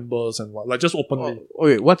of the members and what, like just openly. Oh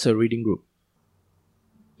wait, what's a reading group?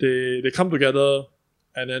 They come together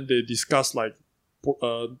and then they discuss like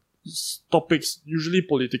topics, usually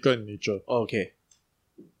political in nature. Oh, okay.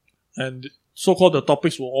 And so-called the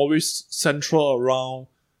topics will always central around,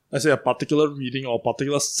 let's say, a particular reading or a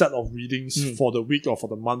particular set of readings for the week or for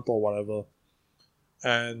the month or whatever.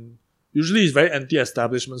 And usually it's very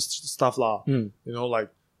anti-establishment stuff lah. You know, like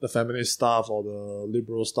the feminist stuff or the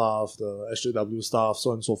liberal stuff, the SJW stuff, so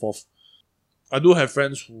on and so forth. I do have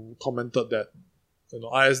friends who commented that, you know,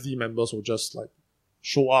 ISD members will just like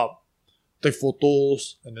show up, take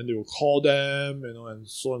photos, and then they will call them, you know, and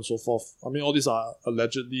so on and so forth. I mean, all these are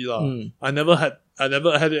allegedly lah. I never had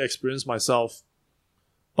the experience myself,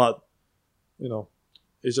 but you know,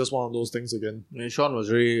 it's just one of those things again. And Sean was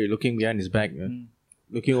really looking behind his back,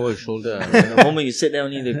 looking over his shoulder. And the moment you sit there,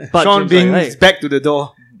 only the butt Sean seems being like, hey. back to the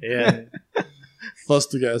door. Yeah.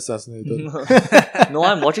 First to get assassinated. No,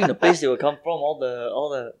 I'm watching the place they will come from, all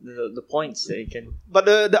the points that you can. But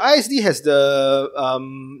the ISD has the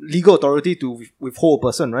legal authority to withhold a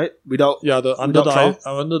person, right? Without Yeah, under trial?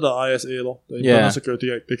 the ISA law, the Yeah. Internal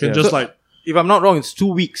Security Act, they can Yeah. just So- like If I'm not wrong, it's 2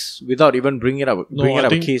 weeks without even bringing it up. no. bringing I up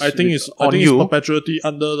think a case. I think it's perpetuity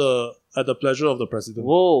at the pleasure of the president.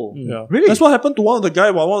 Whoa. Yeah, Really? That's what happened to one of the guy,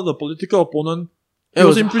 one of the political opponent. It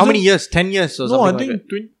was in how prison. many years? 10 years or No, something I like think that.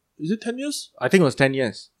 20, is it 10 years? I think it was 10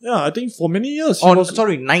 years. Yeah, I think for many years. he Oh, was-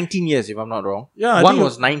 sorry, 19 years if I'm not wrong. Yeah, I One think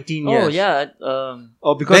was 19 years. Oh yeah.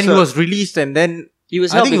 or because Then he was released and then, He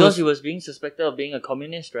was I held think it because was- he was being suspected of being a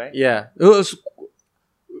communist, right? yeah. It was,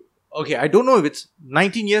 okay, I don't know if it's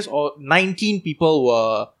 19 years or 19 people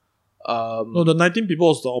were, no, the 19 people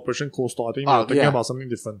was the Operation Coastal. I think we were thinking yeah. about something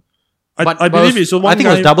different. but I believe it's one I think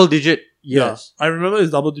guy, it was double digit Yeah, years. I remember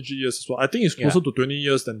it's double-digit years as well. I think it's closer to 20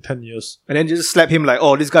 years than 10 years. and then just slap him like,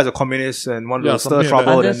 oh, this guy's a communist and want Yeah, to stir something like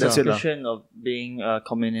trouble, Under and that's it. lah. suspicion of being a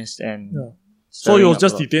communist and Yeah. So he stirring was up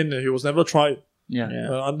just a lot. detained. He was never tried. Yeah.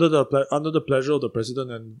 Under the pleasure of the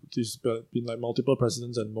president, and there's been like multiple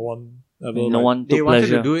presidents, and no one ever. No like- one They took wanted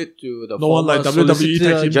pleasure. to do it to the No one former like WWE Solicitor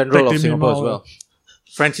tagged him- General of tagged him Singapore as out, well.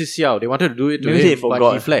 Francis Xiao, they wanted to do it to Maybe they him, but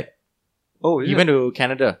forgot. he fled. Oh, He went to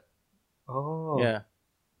Canada. Oh. Yeah.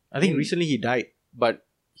 I think recently he died, but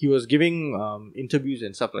he was giving interviews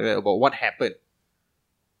and stuff like that about what happened.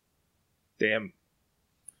 Damn.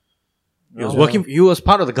 He was working. He was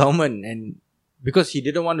part of the government, and because he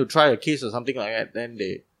didn't want to try a case or something like that, then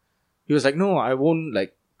he was like, "No, I won't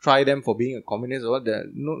like try them for being a communist or what." There,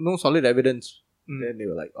 no solid evidence Then they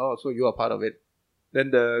were like, "Oh, so you are part of it."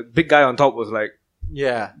 Then the big guy on top was like,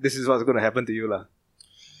 Yeah. "This is what's going to happen to you, lah."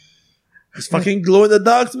 It's fucking glow in the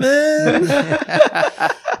dark, man.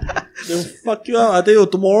 They'll fuck you up. I tell you,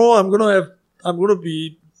 tomorrow I'm gonna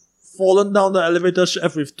be fallen down the elevator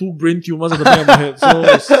shaft with 2 brain tumors at the back of my head. So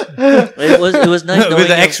It was nice knowing With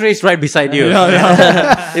the you. X-rays right beside you.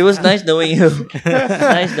 yeah. It was nice knowing you.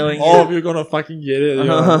 Nice knowing All you. of you gonna fucking get it.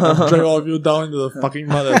 Drag all of you down into the fucking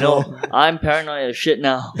mud as well. No, I'm paranoid as shit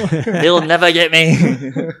now. They'll never get me.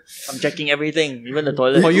 I'm checking everything, even the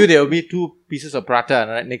toilet. For you, there will be 2 pieces of prata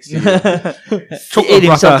right next to you. He ate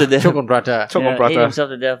himself to death. Choke on prata. Choke on Yeah, ate prata. himself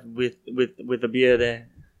to death with a beer there.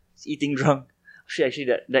 He's eating drunk.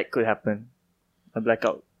 Actually, that could happen. A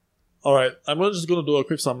blackout. Alright, I'm just gonna do a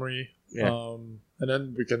quick summary. Yeah. And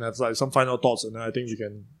then we can have like some final thoughts, and then I think we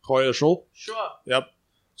can call it a show. Sure. Yep.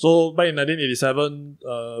 So back in 1987,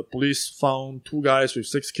 police found 2 guys with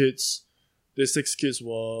 6 kids. These 6 kids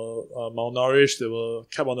were malnourished. They were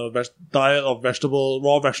kept on a diet of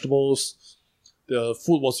raw vegetables. The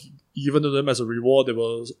food was given to them as a reward. They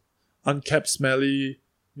were unkept, smelly,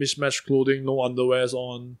 mismatched clothing, no underwears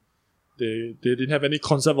on. They didn't have any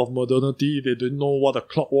concept of modernity. They didn't know what a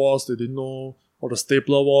clock was. They didn't know what a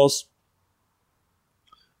stapler was.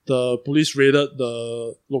 The police raided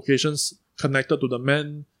the locations connected to the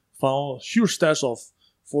men, found a huge stash of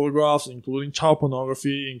photographs, including child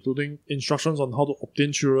pornography, including instructions on how to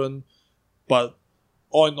obtain children. But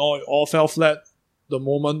all in all, it all fell flat. The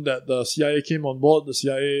moment that the CIA came on board, the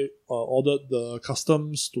CIA ordered the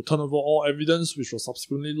customs to turn over all evidence, which was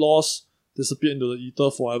subsequently lost, disappeared into the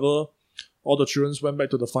ether forever. All the children went back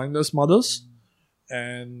to the finders' mothers,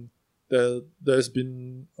 and there's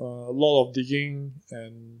been a lot of digging,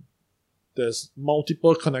 and there's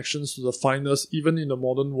multiple connections to the finders, even in the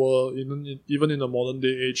modern world, even in the modern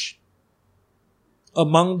day age.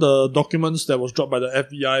 Among the documents that was dropped by the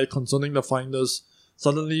FBI concerning the finders,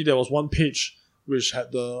 suddenly there was one page which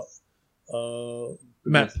had the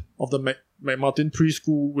map of the McMartin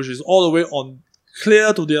preschool, which is all the way on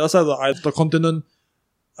clear to the other side of the continent.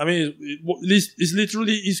 I mean, it's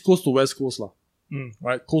literally East Coast to West Coast,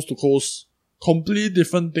 right? Coast to coast, completely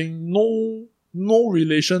different thing. No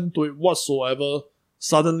relation to it whatsoever.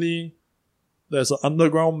 Suddenly, there's an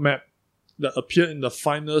underground map that appeared in the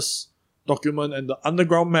finder's document, and the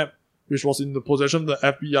underground map, which was in the possession of the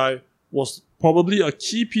FBI, was probably a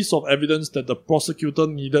key piece of evidence that the prosecutor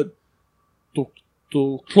needed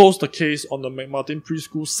to close the case on the McMartin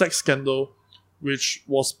preschool sex scandal, which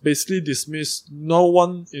was basically dismissed. No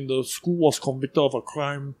one in the school was convicted of a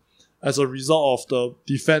crime as a result of the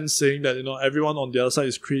defense saying that, everyone on the other side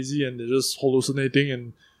is crazy and they're just hallucinating,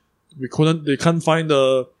 and they can't find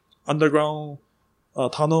the underground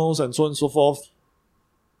tunnels and so on and so forth.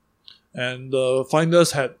 And the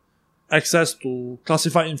finders had access to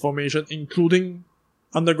classified information, including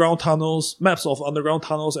underground tunnels, maps of underground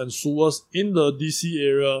tunnels and sewers in the DC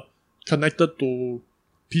area, connected to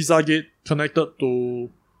Pizzagate, connected to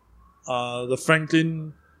the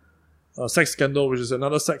Franklin sex scandal, which is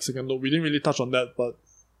another sex scandal. We didn't really touch on that, but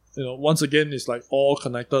once again, it's like all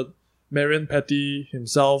connected. Marion Petty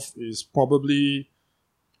himself is probably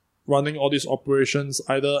running all these operations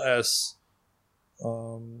either as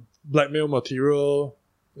blackmail material,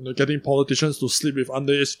 getting politicians to sleep with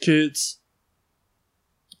underage kids,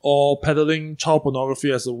 or peddling child pornography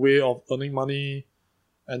as a way of earning money.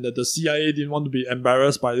 And that the CIA didn't want to be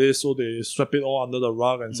embarrassed by this, so they swept it all under the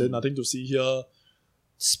rug and said nothing to see here.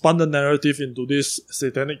 Spun the narrative into this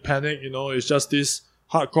satanic panic, it's just this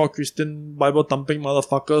hardcore Christian Bible thumping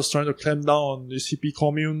motherfuckers trying to clamp down on these hippie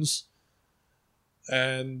communes.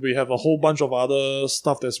 And we have a whole bunch of other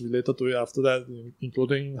stuff that's related to it after that,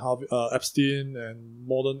 including Epstein and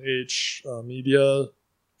modern age media.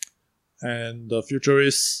 And the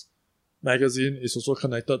Futurist magazine is also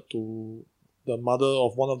connected to the mother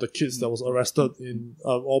of one of the kids that was arrested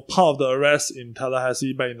or part of the arrest in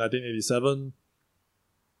Tallahassee back in 1987.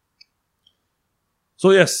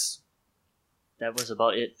 So yes, That was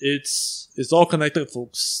about it. it's all connected,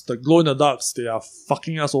 folks. The glow in the darks, they are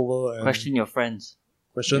fucking us over and Question your friends.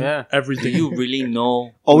 question Yeah. Do everything. you really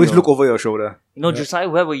know? Always look over your shoulder. Josiah,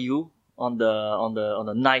 where were you on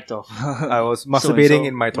the night of? I was So-and-so? masturbating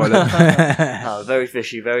in my toilet. Very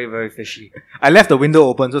fishy, very very fishy. I left the window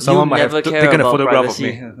open so someone you might have never care taken a about photograph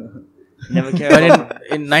privacy. of me. Never care But about.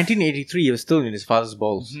 in 1983, he was still in his father's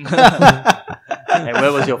balls. And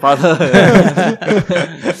where was your father?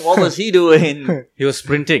 What was he doing? He was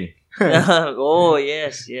sprinting. Oh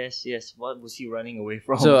yes. What was he running away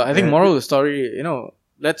from? So I think moral of the story,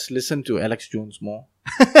 let's listen to Alex Jones more.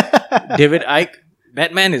 David Icke,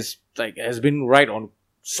 that man is has been right on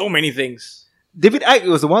so many things. David Icke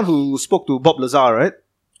was the one who spoke to Bob Lazar, right?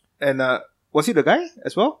 And was he the guy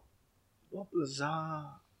as well? Bob Lazar.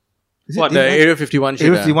 Is it What, the David Icke? Area 51 shit?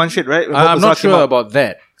 Area 51 shit, right? When Bob I'm Lazar not came sure out, about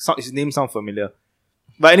that. his name sounds familiar.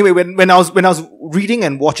 But anyway, when I was reading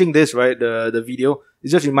and watching this, right, the video, it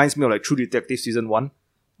just reminds me of like True Detective season 1.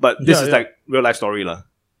 But this Yeah, is yeah. like real life story lah.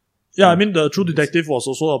 Yeah, I mean, the True Detective was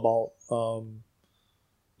also about,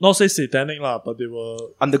 not say satanic lah, but they were,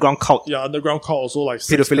 Underground cult. yeah, underground cult also like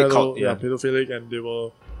sex Pedophilic pedo- cult, yeah, yeah. pedophilic, and they were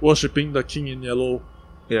worshipping the King in Yellow.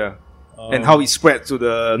 Yeah. And how it spread to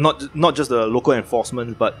the not just the local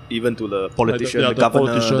enforcement, but even to the politician, the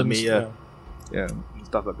governor, the mayor, yeah,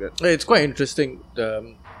 stuff like that. It's quite interesting.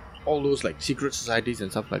 All those like secret societies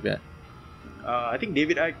and stuff like that. I think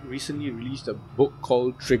David Icke recently released a book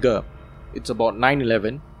called Trigger. It's about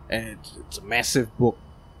 9/11, and it's a massive book.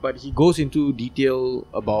 But he goes into detail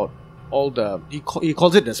about all the he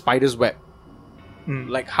calls it the spider's web.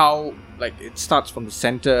 Like how like it starts from the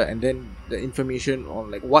center, and then the information on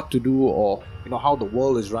like what to do, or how the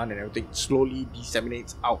world is run and everything slowly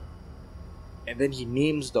disseminates out. And then he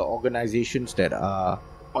names the organizations that are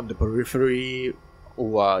on the periphery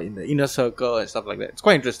or in the inner circle and stuff like that. It's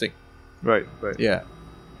quite interesting. Right. Yeah,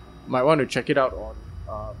 might want to check it out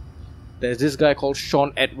on. There's this guy called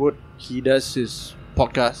Sean Edward. He does his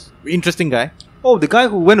podcast. Interesting guy. Oh, the guy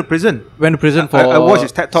who went to prison. Went to prison for I watched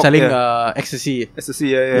his TED Talk, selling yeah. ecstasy. SSC,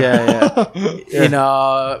 yeah. In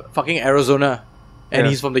fucking Arizona, and Yeah.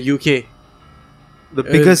 he's from the UK. The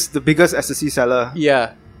biggest SSC seller,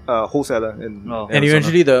 Yeah, wholesaler in and Arizona.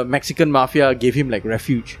 eventually the Mexican mafia gave him like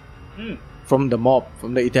refuge from the mob,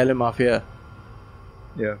 from the Italian mafia.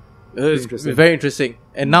 Yeah. It's Interesting. very interesting.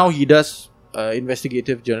 And now he does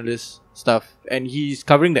investigative journalist stuff, and he's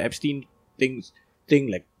covering the Epstein thing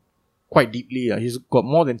like quite deeply. He's got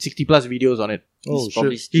more than 60 plus videos on it. Oh, He's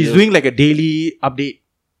probably shit. He's still- doing like a daily update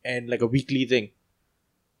and like a weekly thing.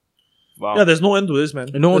 Wow. Yeah, there's no end to this, man.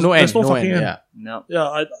 No there's, end. There's no no fucking end. end. Yeah. No.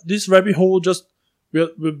 Yeah, this rabbit hole just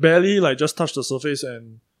we barely like just touched the surface,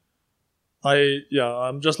 and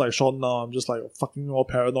I'm just like Sean now. I'm just like fucking all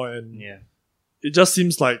paranoid, and Yeah. it just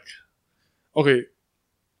seems like okay,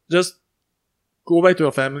 just go back to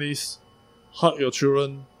your families, hug your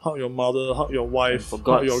children, hug your mother, hug your wife, For hug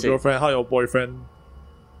God's your sake. girlfriend, hug your boyfriend,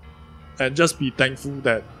 and just be thankful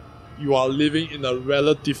that you are living in a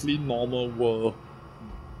relatively normal world,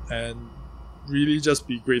 and really just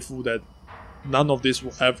be grateful that none of this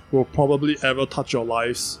will probably ever touch your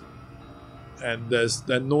lives, and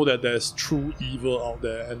know that there's true evil out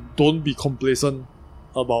there, and don't be complacent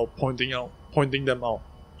about pointing them out.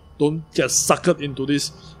 Don't get suckered into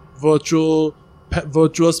this virtuous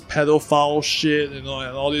pedophile shit, and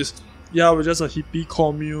all this. Yeah, we're just a hippie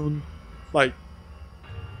commune. Like,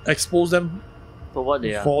 expose them For what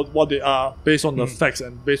they are. for what they are, based on the facts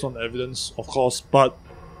and based on the evidence, of course. But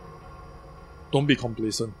don't be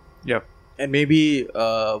complacent. And maybe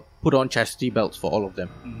put on chastity belts for all of them.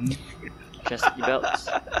 Chastity belts.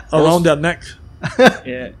 Around their neck.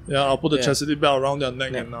 Yeah. Yeah, I'll put the Yeah. chastity belt around their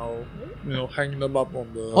neck, Yeah. and I'll hang them up on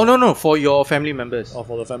the. Oh no, for your family members. Or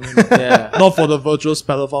for the family. Yeah. Not for the virtuous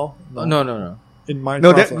pedophile. No. In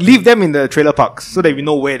Minecraft. No, leave them in the trailer parks so that we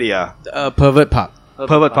know where they are. Pervert park.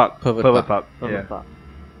 Pervert park. Pervert park. Pervert park.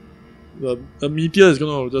 The meteor is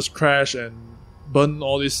gonna just crash and burn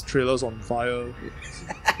all these trailers on fire.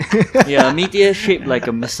 Yeah, a meteor shaped like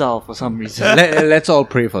a missile for some reason. Let's all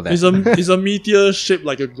pray for that. It's a meteor shaped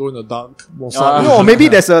like a glow in the dark. No, or maybe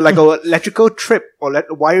there's a electrical trip or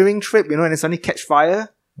wiring trip, and then suddenly catch fire.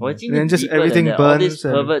 Well, I think And then it's just deeper everything than that. All these burns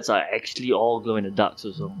and- perverts are actually all glow in the darks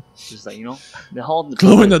also. Just like, they're all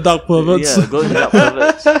glow in the dark perverts. Yeah, glow in the dark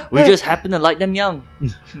perverts. We just happen to like them young.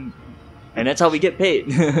 And that's how we get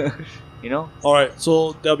paid. Alright,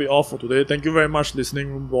 so that'll be all for today. Thank you very much, listening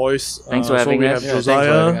room boys. Thanks for having we us. have Yeah, thanks for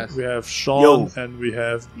having Josiah, us. we have Sean, Yo. and we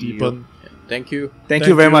have Deepan. Thank you. Thank Thank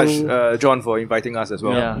you very you. much, John, for inviting us as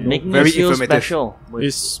well. Yeah, make me Very feel informative. special.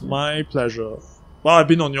 It's my pleasure. Well, I've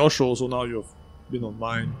been on your show, so now you've been on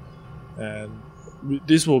mine, and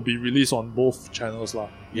this will be released on both channels, lah.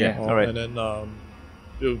 Yeah, alright. And then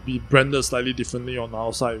it will be branded slightly differently on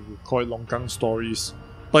our side. We call it Longkang Stories,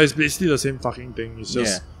 but it's basically the same fucking thing. It's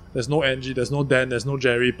just there's no Angie, there's no Dan, there's no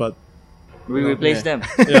Jerry, but We replace them.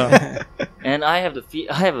 yeah, And I have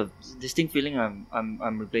I have a distinct feeling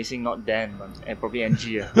I'm replacing not Dan, but probably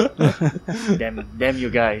NG. Damn you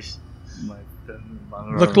guys.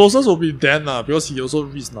 the closest will be Dan, because he also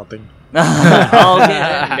reads nothing. Okay,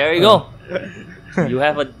 then, there you go. You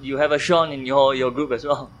have a Sean in your group as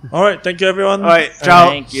well. Alright, thank you everyone. Alright, ciao.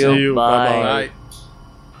 Thank you. See you. Bye. Bye-bye. Bye.